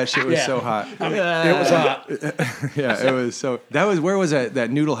mouth. That shit was Yeah. so hot. I mean, it was hot. Yeah, it was so. That was where was that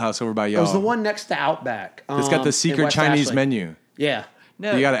noodle house over by y'all? It was the one next to Outback. It's got the in secret West Chinese Ashley. menu. Yeah.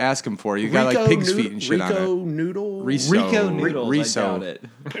 No, You got to ask them for it. You got like pig's feet and shit Rico on it. noodle. Riso. Rico noodles. Riso. I doubt it.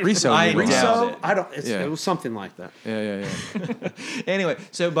 Riso. I noodles. doubt Riso? it. I don't. Yeah. It was something like that. Yeah. Anyway,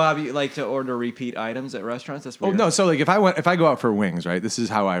 so Bob, you like to order repeat items at restaurants? That's Oh weird. no, so like if I go out for wings, right? This is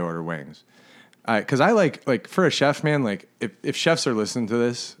how I order wings. Because I like for a chef, man. Like if chefs are listening to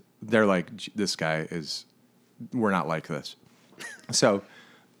this, they're like, this guy is. We're not like this. So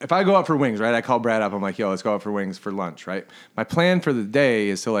if I go out for wings, right? I call Brad up. I'm like, yo, let's go out for wings for lunch, right? My plan for the day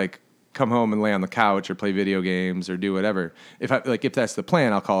is to like come home and lay on the couch or play video games or do whatever. If that's the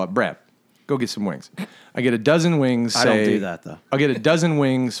plan, I'll call up Brad. Go get some wings. I get a dozen wings. I don't do that, though. I'll get a dozen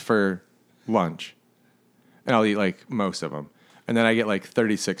wings for lunch, and I'll eat like most of them, and then I get like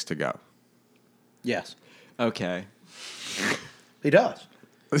 36 to go. Yes, Okay. he does.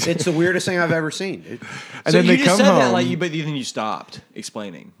 It's the weirdest thing I've ever seen, dude. And So then you they just come said home. that, like, but then you stopped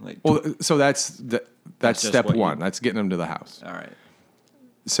explaining. Like, Well, so that's just step what you- one. That's getting them to the house. all right.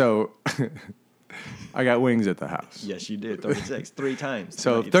 So I got wings at the house. Yes, you did. 36, 3 times.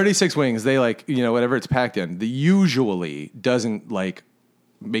 So tonight. 36 wings, they like, whatever it's packed in, the usually doesn't like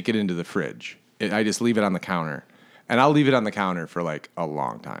make it into the fridge. I just leave it on the counter. And I'll leave it on the counter for like a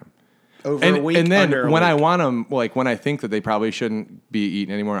long time. Over a week, and then under a when I week. want them, like when I think that they probably shouldn't be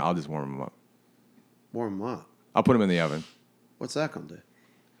eaten anymore, I'll just warm them up. Warm them up. I'll put them in the oven, What's that gonna do?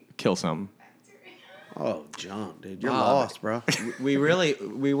 kill something. Oh, junk, dude. You're Bob. lost, bro. we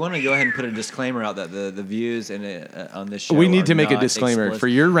want to go ahead and put a disclaimer out that the views on this show We need are to make a not disclaimer explicit. for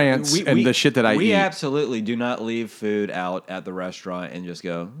your rants and the shit that I eat. We absolutely do not leave food out at the restaurant and just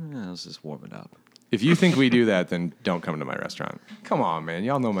go, let's just warm it up. If you think we do that, then don't come to my restaurant. Come on, man.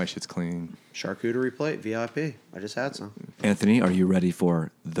 Y'all know my shit's clean. Charcuterie plate, VIP. I just had some. Anthony, are you ready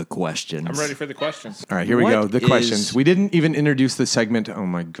for the questions? I'm ready for the questions. All right, here we What go. The is- questions. We didn't even introduce the segment. Oh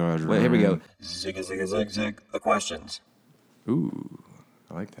my god. Wait, here we go. Zig, zig, zig, zig. The questions. Ooh,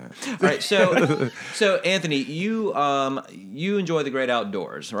 I like that. All right, so Anthony, you enjoy the great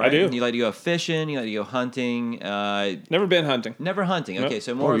outdoors, right? I do. You like to go fishing. You like to go hunting. Never been hunting. Never hunting. Okay, Nope.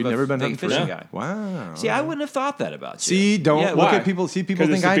 so more Oh, of you've a never been big hunting fishing for guy. Wow. See, I wouldn't have thought that about you. See, don't Yeah, look why? at people. See, people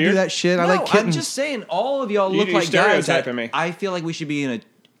 'Cause think it's the I do beard? that shit. I No, like kittens. I'm just saying, all of y'all look you're like guys that stereotyping me. I feel like we should be in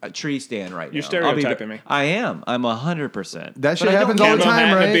a tree stand right You're now. I'll be stereotyping me. I am. I'm 100%. That shit But I don't happens all the Camo time,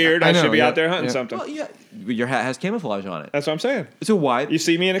 hat right? and a beard. I I, know, should be yeah, out there hunting yeah. something. Well, yeah, your hat has camouflage on it. That's what I'm saying. So why? You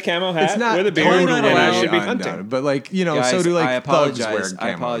see me in a camo hat It's not with a beard, totally and I should be undone, hunting. but like Guys, so do like I thugs wear apologize.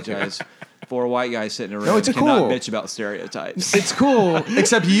 I camo. apologize for a white guy sitting around. No, it's cannot cool. bitch about stereotypes. It's cool,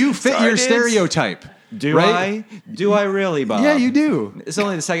 except you fit Sorry, your dudes. stereotype. Do right? I? Do I really, Bob? Yeah, you do. It's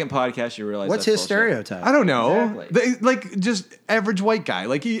only the second podcast you realize. What's that's his bullshit. stereotype? I don't know. Exactly. Like just average white guy.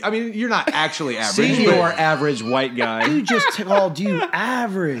 Like you're not actually average. See but your average white guy. Who just called you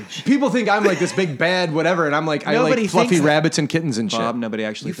average? people think I'm like this big bad whatever, and I'm like I Nobody like fluffy thinks that. rabbits and kittens and shit. Bob, nobody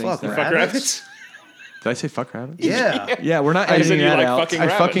actually You thinks fuck that. Fuck rabbits. Did I say fuck rabbits? Yeah. Yeah, we're not I said editing you that like out. fucking I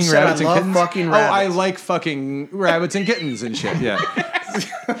rabbits. fucking Said I rabbits and love kittens. fucking Oh, I rabbits. like fucking rabbits and kittens and shit. Yeah.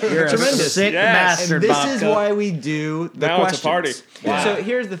 You're a Tremendous. sick Yes. bastard, And this is Bobka. why we do the Now it's questions. a party. Wow. So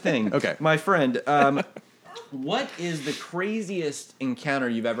here's the thing. Okay. My friend, what is the craziest encounter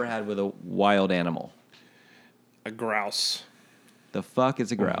you've ever had with a wild animal? A grouse. The fuck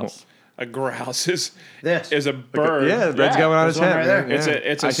is a grouse? A grouse is This. a bird. Yeah, the bird's going on his there's one head. right man. there.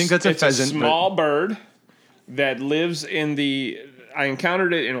 Yeah. It's a I think that's a it's pheasant. a small bird that lives in the. I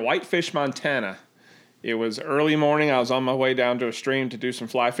encountered it in Whitefish, Montana. It was early morning. I was on my way down to a stream to do some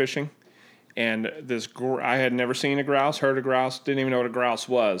fly fishing, and I had never seen a grouse, heard a grouse, didn't even know what a grouse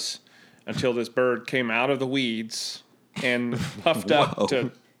was, until this bird came out of the weeds and puffed up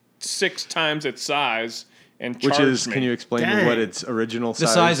to 6 times its size and Which charged is, me. can you explain Dang. what its original size? The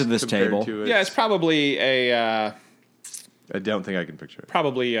size of this compared table. to Yeah, it's probably I don't think I can picture it.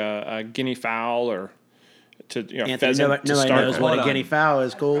 a guinea fowl or Anthony, pheasant nobody to start knows with. what Hold a on. guinea fowl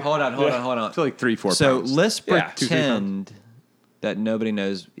is. Cool. Hold on. It's like 3-4 So pounds. let's Yeah. 2-3 pretend that nobody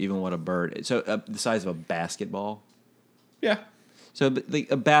knows even what a bird is. So the size of a basketball. Yeah, So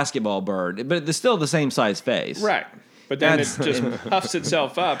a basketball bird, but it's still the same size face. right. But then That's- it just puffs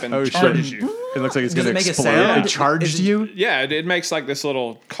itself up and Oh, charges sure. you. It looks like it's Does going it to make a explode. sound? It charged Is it- you? Yeah, it makes like this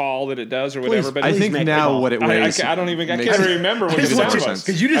little call that it does or whatever. But I think make now the what it weighs. I don't even. I makes- can't remember what the makes sound more was. sense.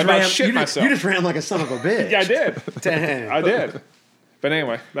 Because you I just about ran. shit myself. You just ran like a son of a bitch. Yeah, I did. Dang. I did. But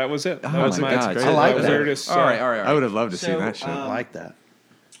anyway, that was it. That Oh was my my God. I like that. weirdest. All right. I would have loved to see So, that shit. I like that.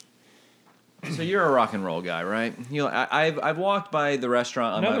 So you're a rock and roll guy, right? I've walked by the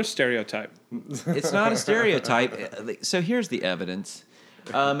restaurant. On Another stereotype. It's not a stereotype. So here's the evidence.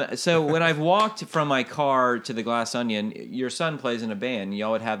 So when I've walked from my car to the Glass Onion, your son plays in a band.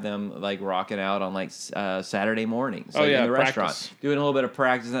 Y'all would have them like rocking out on like Saturday mornings, Oh, like, yeah, in the practice. restaurant, doing a little bit of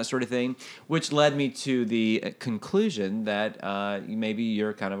practice and that sort of thing. Which led me to the conclusion that maybe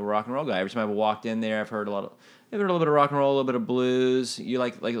you're kind of a rock and roll guy. Every time I've walked in there, I've heard a little bit of rock and roll, a little bit of blues. You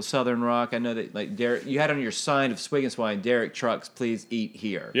like Southern rock. I know that like Derek, you had on your sign of Swig and Swine, Derek Trucks, please eat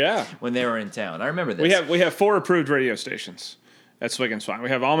here. Yeah. When they were in town, I remember this. We have 4 approved radio stations at Swig and Swine. We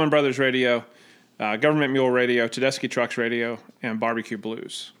have Allman Brothers Radio, Government Mule Radio, Tedeschi Trucks Radio, and Barbecue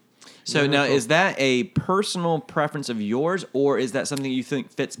Blues. So now, is that a personal preference of yours, or is that something you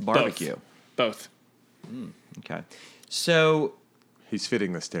think fits barbecue? Both. Okay. So He's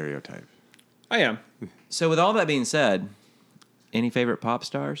fitting the stereotype. I am. So with all that being said, any favorite pop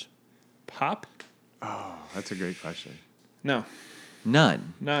stars? Pop? That's a great question. No.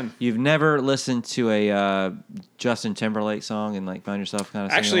 None. None. You've never listened to a Justin Timberlake song and like found yourself kind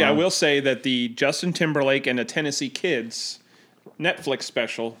of Actually, I will say that the Justin Timberlake and the Tennessee Kids Netflix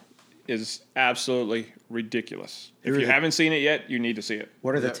special is absolutely ridiculous. If you haven't seen it yet, you need to see it.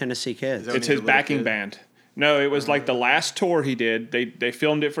 What are the Tennessee Kids? that- It's Only his the little backing kid? band. No, it was like the last tour he did. They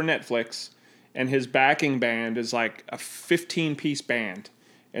filmed it for Netflix, and his backing band is like a 15-piece band,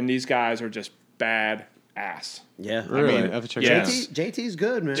 and these guys are just bad ass. Yeah. Really? mean, I have to check yeah. it out. JT's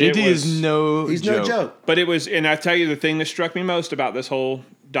good, man. JT It was- is no He's joke. no joke. But it was, and I tell you, the thing that struck me most about this whole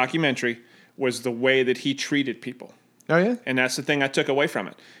documentary was the way that he treated people. Oh, yeah? And that's the thing I took away from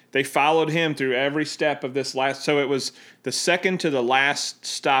it. They followed him through every step of this last. So it was the second to the last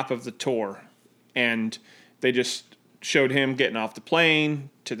stop of the tour, and they just showed him getting off the plane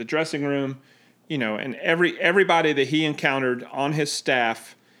to the dressing room, and everybody that he encountered on his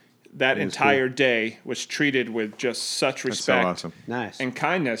staff that entire day was treated with just such That's so respect awesome. Nice. and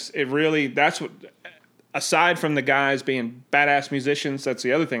kindness. It really, that's what. Aside from the guys being badass musicians, that's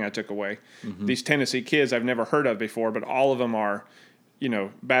the other thing I took away. These Tennessee kids I've never heard of before, but all of them are,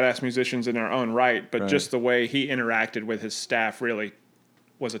 badass musicians in their own right. But just the way he interacted with his staff really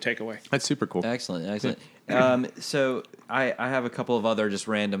was a takeaway. That's super cool. Excellent. So I have a couple of other just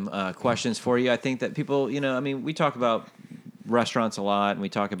random questions for you. I think that people, we talk about restaurants a lot, and we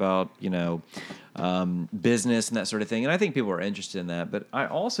talk about, business and that sort of thing. And I think people are interested in that. But I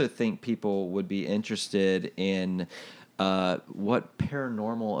also think people would be interested in what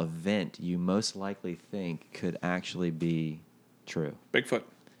paranormal event you most likely think could actually be true. Bigfoot.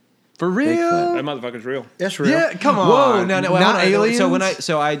 For real? Bigfoot. That motherfucker's real. That's real. Yeah, come on. Whoa! No, wait, not hold on. aliens.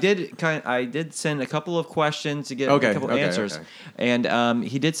 So I did send a couple of questions to get a couple of answers, and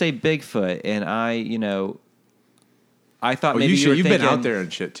he did say Bigfoot, and I thought maybe you were you've thinking, been out there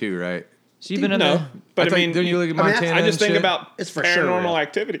and shit too, right? So you've been in No, there. but I thought- mean, don't you look at I mean, Montana? I just and think shit? about It's for sure paranormal real.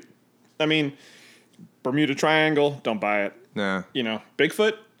 activity. I mean, Bermuda Triangle, don't buy it. Nah.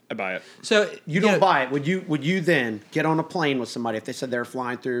 Bigfoot, I buy it. So You don't buy it. Would you then get on a plane with somebody if they said they were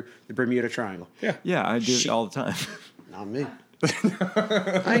flying through the Bermuda Triangle? Yeah. Yeah, I do it all the time. Not me.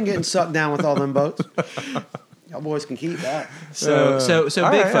 I ain't getting sucked down with all them boats. Y'all boys can keep that. So all Bigfoot.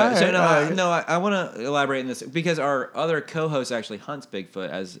 right, So all right. I want to elaborate on this because our other co-host actually hunts Bigfoot,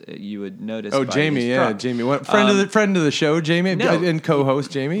 as you would notice. Oh, by Jamie, his yeah, truck. Jamie. What, friend of the show, Jamie, No. and co-host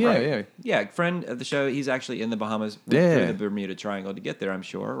Jamie. Yeah, Right. yeah. Yeah, friend of the show. He's actually in the Bahamas Yeah. through the Bermuda Triangle to get there. I'm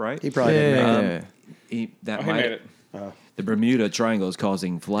sure, right? He probably didn't make it. Yeah. He made it. The Bermuda Triangle is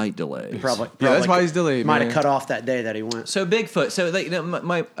causing flight delays. Probably. that's why he's delayed, Might man. have cut off that day that he went. So Bigfoot. So like,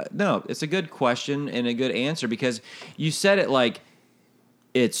 no, it's a good question and a good answer because you said it like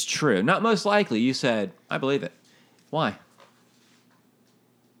it's true. Not most likely. You said I believe it. Why?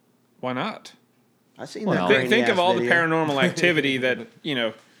 Why not? I seen Well, that. Think of all the paranormal activity that,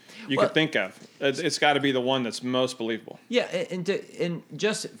 you could think of. It's got to be the one that's most believable. Yeah, and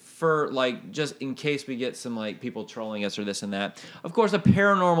just for like, just in case we get some like people trolling us or this and that. Of course, a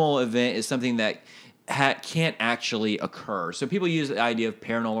paranormal event is something that can't actually occur. So people use the idea of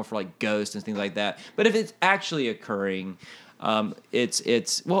paranormal for like ghosts and things like that. But if it's actually occurring,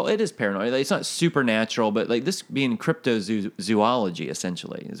 it's well, it is paranormal. Like, it's not supernatural, but like this being cryptozoology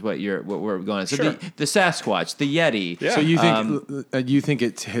essentially is what we're going. So Sure. the Sasquatch, the Yeti. Yeah. So you think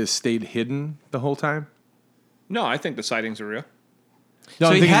it has stayed hidden the whole time? No, I think the sightings are real. No, So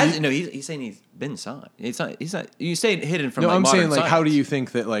I'm he thinking has. No, he's saying he's been signed. He's not. You say hidden from. No, like, I'm modern saying like, how science. do you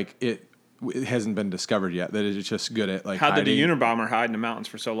think that like it hasn't been discovered yet? That it's just good at like How did the hiding? Unabomber hide in the mountains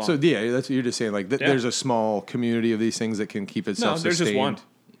for so long? So yeah, that's what you're just saying. Like there's a small community of these things that can keep itself. no, there's just one.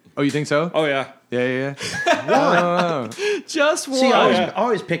 Oh, you think so? Oh yeah. Yeah. Just one? See, I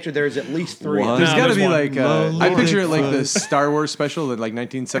always picture there's at least 3. What? There's No, got to there's be one. like I picture it like the Star Wars special in like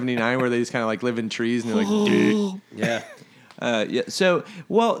 1979 where they just kind of like live in trees and they're like, dude. Yeah. Yeah. So,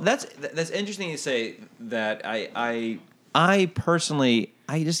 well, that's interesting to say that I personally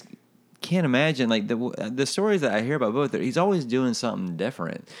I just can't imagine like the stories that I hear about both. He's always doing something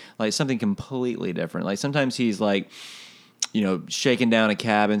different, like something completely different. Like sometimes he's like, shaking down a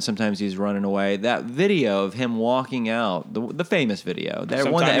cabin. Sometimes he's running away. That video of him walking out, the famous video, that one that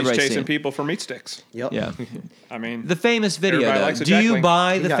Sometimes he's everybody's chasing seen. people for meat sticks. Yep. Yeah. I mean, The famous video, Everybody though. likes a Do you jackling.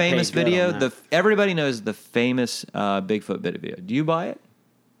 buy He the got famous paid good on video? that. Everybody knows the famous Bigfoot video. Do you buy it?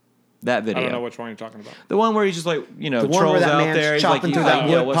 That video. I don't know which one you're talking about. The one where he's just like, The one where trolls that out man's there. He's like, chopping through that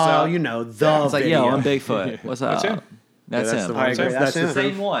yo, wood what's pile, up? the It's like, video. yo, I'm Bigfoot. What's up? That's him. That's that's him. the one. I agree. That's That's the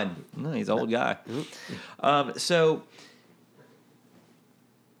him. Same one. No, he's an old guy. So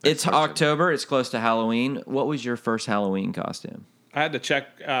it's October. It's close to Halloween. What was your first Halloween costume? I had to check.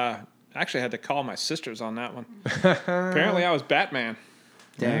 Actually, had to call my sisters on that one. Apparently, I was Batman.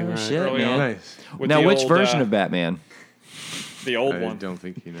 Dang Oh, right. shit, Early man. on. Nice. With Now, the which old, version of Batman? the old I one? don't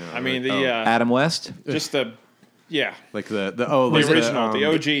think you know. I mean, the Adam West? just the like the the like original, the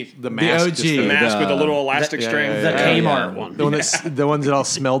OG, the mask, OG. just the mask with the little the- elastic yeah, string. yeah, The yeah. Kmart one. the one that's the ones that all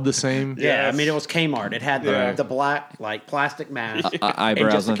smelled the same. Yeah, Yes. I mean, it was Kmart. It had Yeah. the black, like, plastic mask.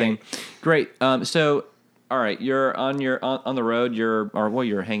 Eyebrows just and a thing. Great. So, all right, you're on the road.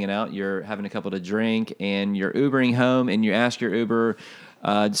 You're hanging out. You're having a couple to drink, and you're Ubering home, and you ask your Uber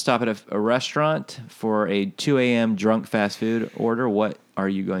to stop at a restaurant for a 2 a.m. drunk fast food order. What are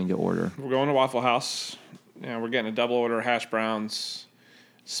you going to order? We're going to Waffle House. We're getting a double order of hash browns,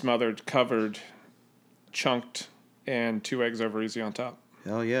 smothered, covered, chunked, and 2 eggs over easy on top.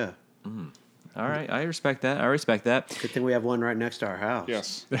 Hell yeah. All right, I respect that. Good thing we have one right next to our house.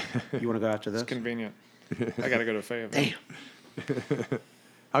 Yes, You want to go after this? convenient. I got to go to Fayetteville. Damn.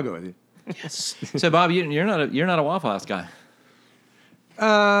 I'll go with you. Yes. So, Bob, you're not a Waffle House guy.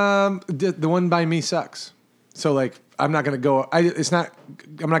 The one by me sucks. So like, I'm not gonna go. I'm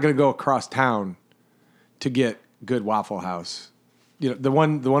not gonna go across town to get good Waffle House. The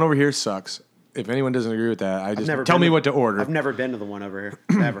one over here sucks. If anyone doesn't agree with that, tell me what to order. I've never been to the one over here,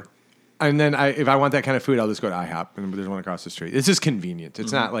 ever. And then if I want that kind of food, I'll just go to IHOP, and there's one across the street. It's just convenient.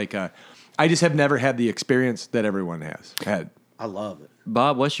 It's not like I just have never had the experience that everyone has had. I love it.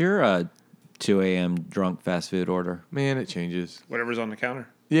 Bob, what's your 2 a.m. drunk fast food order? Man, it changes. Whatever's on the counter.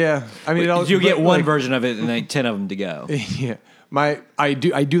 Yeah, I mean, You get but, one like, version of it and like 10 of them to go. Yeah, I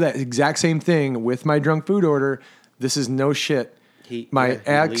do that exact same thing with my drunk food order. This is no shit. He My leaves it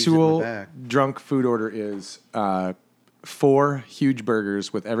in the actual back. drunk food order is 4 huge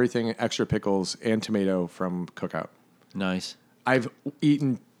burgers with everything extra pickles and tomato from Cookout. Nice. I've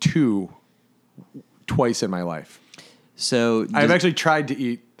eaten 2 twice in my life. So I've actually tried to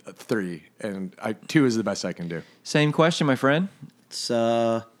eat 3, and 2 is the best I can do. same question, my friend. It's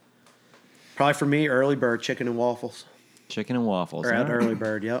probably for me, early bird chicken and waffles. Chicken and waffles. Or at All right. early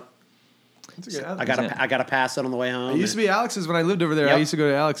bird, yep. I it. gotta pass it on the way home. It used to be Alex's when I lived over there. I Yep. used to go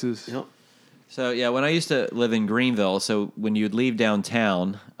to Alex's. Yep. So yeah, when I used to live in Greenville, so when you'd leave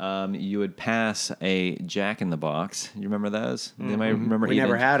downtown, you would pass a Jack in the Box. You remember those? You might remember. We eating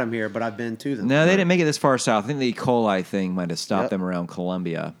never it? had them here, but I've been to them. No, they didn't make it this far south. I think the E. coli thing might have stopped Yep. them around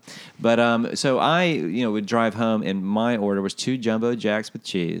Columbia. But so I, would drive home, and my order was 2 jumbo jacks with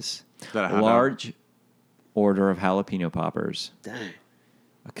cheese, that a a hot dog? large order of jalapeno poppers, Dang.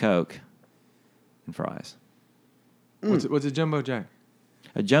 a Coke, and fries. What's a jumbo jack?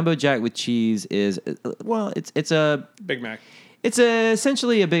 A jumbo jack with cheese is it's Big Mac.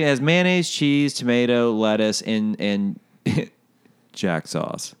 essentially it has mayonnaise, cheese, tomato, lettuce, and jack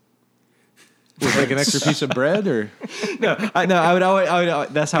sauce. With like an extra piece of bread, or I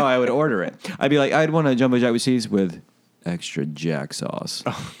would that's how I would order it. I'd be like, I'd want a jumbo jack with cheese with extra jack sauce.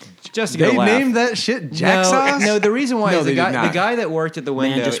 Just to get They a laugh. named that shit Jack sauce? No, the reason why No, is they the did not. guy that worked at the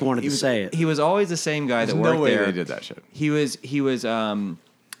window. just wanted to say it. He was always the same guy that There's worked no way there. they did that shit. He was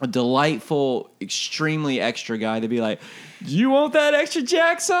a delightful, extremely extra guy to be like, "Do you want that extra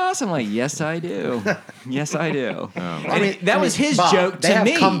jack sauce?" I'm like, "Yes, I do. Yes, I do." That was his Bob, joke they to have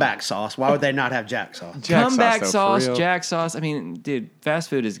me. comeback sauce. Why would they not have jack sauce? Jack Comeback sauce, though, for sauce, real. jack sauce. I mean, dude, fast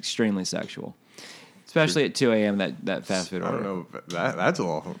food is extremely sexual. Especially at 2 a.m. that fast food I order. don't know. But that's a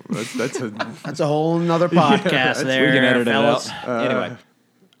little. That's That's a whole nother podcast there. We can edit fellas. it out. Anyway.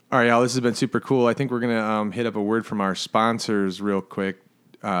 All right, y'all. This has been super cool. I think we're gonna hit up a word from our sponsors real quick.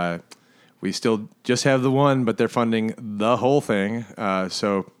 We still just have the one, but they're funding the whole thing.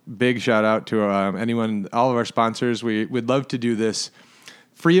 So big shout out to anyone, all of our sponsors. We would love to do this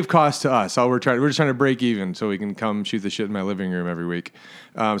free of cost to us. We're just trying to break even so we can come shoot the shit in my living room every week.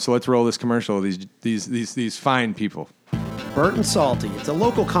 So let's roll this commercial. These fine people. Burnt & Salty. It's a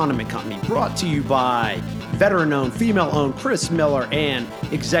local condiment company brought to you by veteran-owned, female-owned Chris Miller and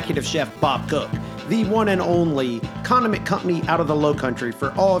executive chef Bob Cook. The one and only condiment company out of the Low Country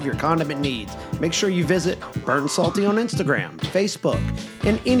for all of your condiment needs. Make sure you visit Burnt & Salty on Instagram, Facebook,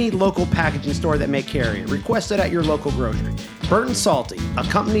 and any local packaging store that may carry it. Request it at your local grocery. Burnt & Salty, a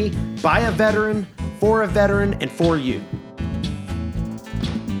company by a veteran, for a veteran, and for you.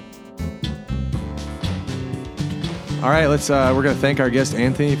 All right, let's. We're gonna thank our guest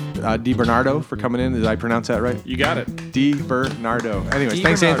Anthony DiBernardo for coming in. Did I pronounce that right? You got it. DiBernardo. Anyways,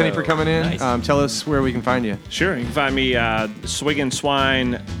 thanks Anthony for coming in. Nice. Tell us where we can find you. Sure. You can find me Swig and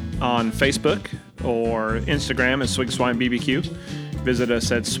Swine on Facebook or Instagram at Swig Swine BBQ. Visit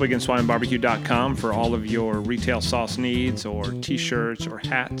us at swigandswinebarbecue.com for all of your retail sauce needs or T-shirts or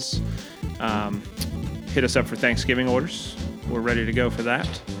hats. Hit us up for Thanksgiving orders. We're ready to go for that.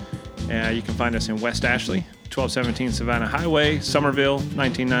 You can find us in West Ashley, 1217 Savannah Highway, Somerville,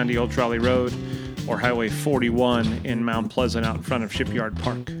 1990 Old Trolley Road, or Highway 41 in Mount Pleasant out in front of Shipyard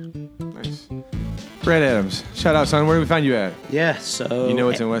Park. Nice. Brad Adams, shout out, son. Where do we find you at? Yeah, so... You know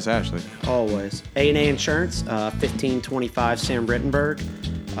it's in West Ashley. Always. A&A Insurance, 1525 Sam Rittenberg.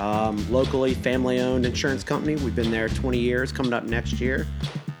 Locally, family-owned insurance company. We've been there 20 years, coming up next year.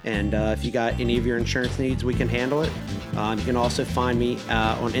 And if you got any of your insurance needs, we can handle it. You can also find me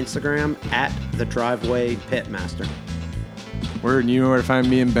on Instagram at The Driveway Pitmaster. You know where to find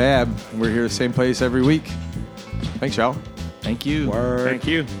me and Bab. We're here the same place every week. Thanks, y'all. Thank you. Word. Thank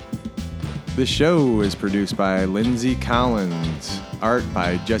you. This show is produced by Lindsay Collins, art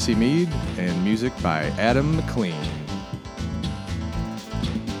by Jesse Mead, and music by Adam McLean.